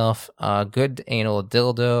get yourself a good anal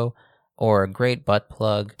dildo or a great butt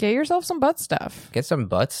plug. Get yourself some butt stuff. Get some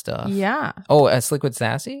butt stuff. Yeah. Oh, it's Liquid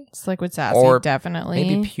Sassy? It's Liquid Sassy, or definitely.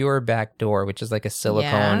 Maybe Pure Backdoor, which is like a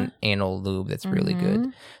silicone anal lube that's really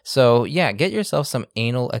good. So, yeah, get yourself some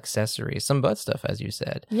anal accessories, some butt stuff, as you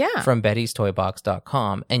said. Yeah. From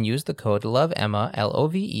Betty'sToyBox.com and use the code LOVEEMMA,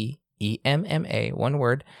 LOVEEMMA, one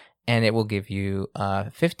word, and it will give you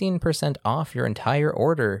 15% off your entire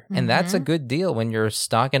order. And that's a good deal when you're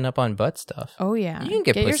stocking up on butt stuff. Oh, yeah. You can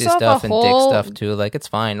get pussy stuff and dick stuff too. Like, it's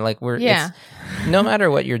fine. Like, it's, no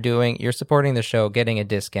matter what you're doing, you're supporting the show, getting a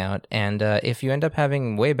discount. And if you end up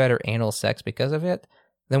having way better anal sex because of it,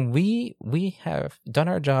 then we have done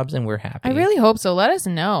our jobs and we're happy. I really hope so. Let us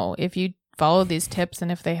know if you follow these tips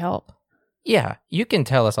and if they help. Yeah. You can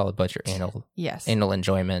tell us all about your anal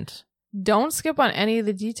enjoyment. Don't skip on any of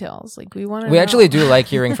the details. Like we want to. We actually do like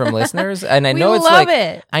hearing from listeners, and I know it's love like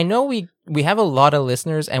it. I know we have a lot of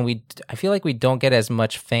listeners, and I feel like we don't get as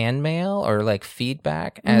much fan mail or like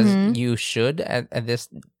feedback as you should at this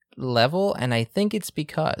level, and I think it's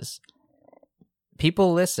because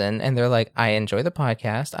people listen and they're like, I enjoy the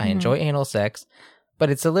podcast, I enjoy anal sex, but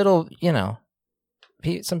it's a little,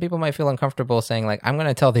 some people might feel uncomfortable saying like, I'm going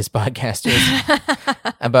to tell these podcasters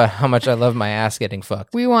about how much I love my ass getting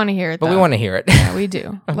fucked. We want to hear it, but we want to hear it. Yeah, we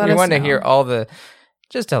do. We want to hear all the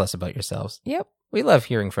just tell us about yourselves. Yep. We love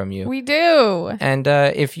hearing from you. We do. And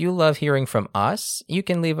if you love hearing from us, you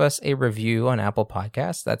can leave us a review on Apple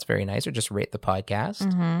Podcasts. That's very nice. Or just rate the podcast.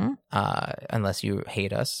 Unless you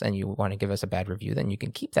hate us and you want to give us a bad review, then you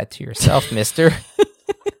can keep that to yourself, mister.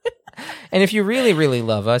 And if you really, really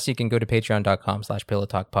love us, you can go to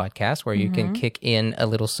patreon.com/pillowtalkpodcast, where you can kick in a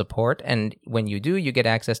little support. And when you do, you get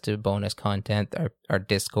access to bonus content, our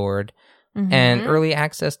Discord, and early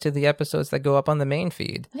access to the episodes that go up on the main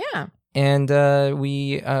feed. Yeah. And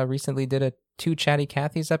we recently did a Two Chatty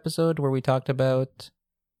Cathys episode where we talked about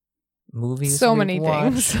movies. So many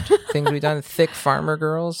things. Things we've done. Thick Farmer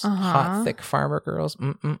Girls. Hot Thick Farmer Girls.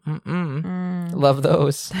 Love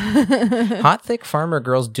those. Hot Thick Farmer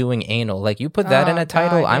Girls doing anal. Like, you put that in a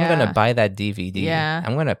title, I'm going to buy that DVD. Yeah.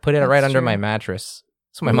 I'm going to put it right under my mattress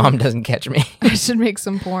so my mom doesn't catch me. I should make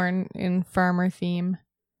some porn in farmer theme.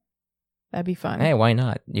 That'd be fun. Hey, why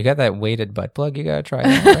not? You got that weighted butt plug? You got to try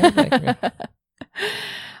that, right? Like,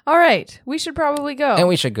 all right. We should probably go. And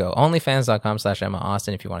we should go. Onlyfans.com/Emma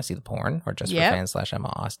Austin if you want to see the porn, or just for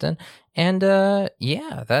fans/Emma Austin. And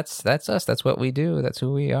yeah, that's us. That's what we do. That's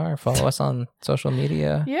who we are. Follow us on social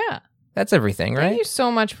media. Yeah. That's everything, right? Thank you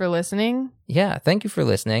so much for listening. Yeah, thank you for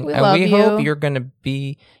listening. We love you. Hope you're going to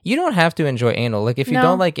be... You don't have to enjoy anal. Like, if you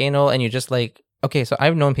don't like anal and you just like... Okay, so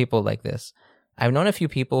I've known people like this. I've known a few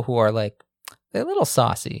people who are like... They're a little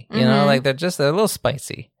saucy, you know? Like, they're a little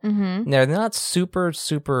spicy. They're not super,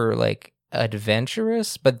 super, like,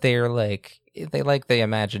 adventurous, but they're like... They like the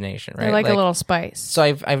imagination, right? They like a little spice. So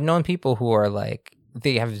I've known people who are like...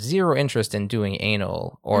 They have zero interest in doing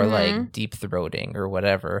anal or like deep throating or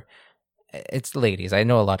whatever. It's ladies. I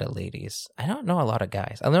know a lot of ladies. I don't know a lot of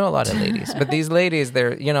guys. I know a lot of ladies. But these ladies,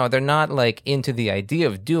 they're not like into the idea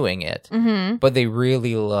of doing it, but they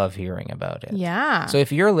really love hearing about it. Yeah. So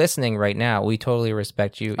if you're listening right now, we totally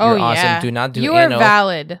respect you. You're awesome. Do not do anal. You are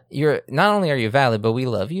valid. Not only are you valid, but we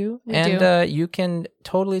love you. We do. You can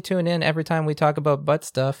totally tune in every time we talk about butt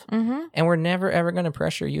stuff. And we're never, ever going to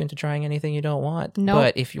pressure you into trying anything you don't want. Nope.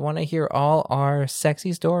 But if you want to hear all our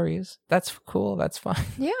sexy stories, that's cool. That's fine.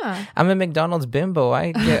 Yeah. I'm a McDonald's bimbo.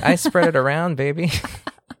 I spread it around, baby.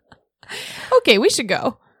 Okay, we should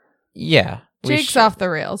go. Yeah. Jake's off the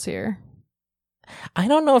rails here. I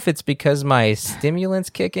don't know if it's because my stimulants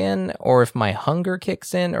kick in or if my hunger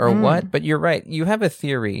kicks in or what, but you're right. You have a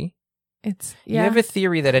theory. You have a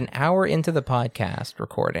theory that an hour into the podcast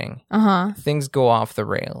recording, things go off the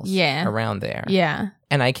rails. Yeah. Around there. Yeah.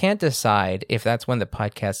 And I can't decide if that's when the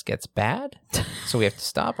podcast gets bad, so we have to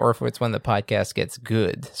stop, or if it's when the podcast gets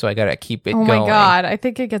good, so I got to keep it going. Oh my God, I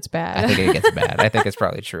think it gets bad. I think it gets bad. I think it's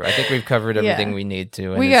probably true. I think we've covered everything we need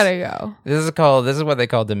to. And we got to go. This is what they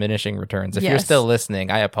call diminishing returns. If you're still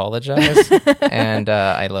listening, I apologize, and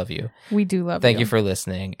I love you. We do love you. Thank you for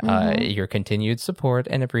listening. Your continued support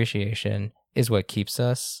and appreciation is what keeps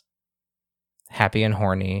us happy and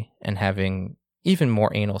horny and having even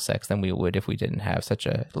more anal sex than we would if we didn't have such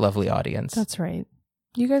a lovely audience. That's right.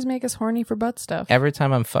 You guys make us horny for butt stuff. Every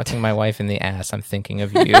time I'm fucking my wife in the ass, I'm thinking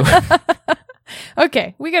of you.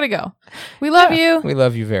 Okay, we gotta go. We love you. We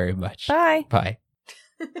love you very much. Bye. Bye.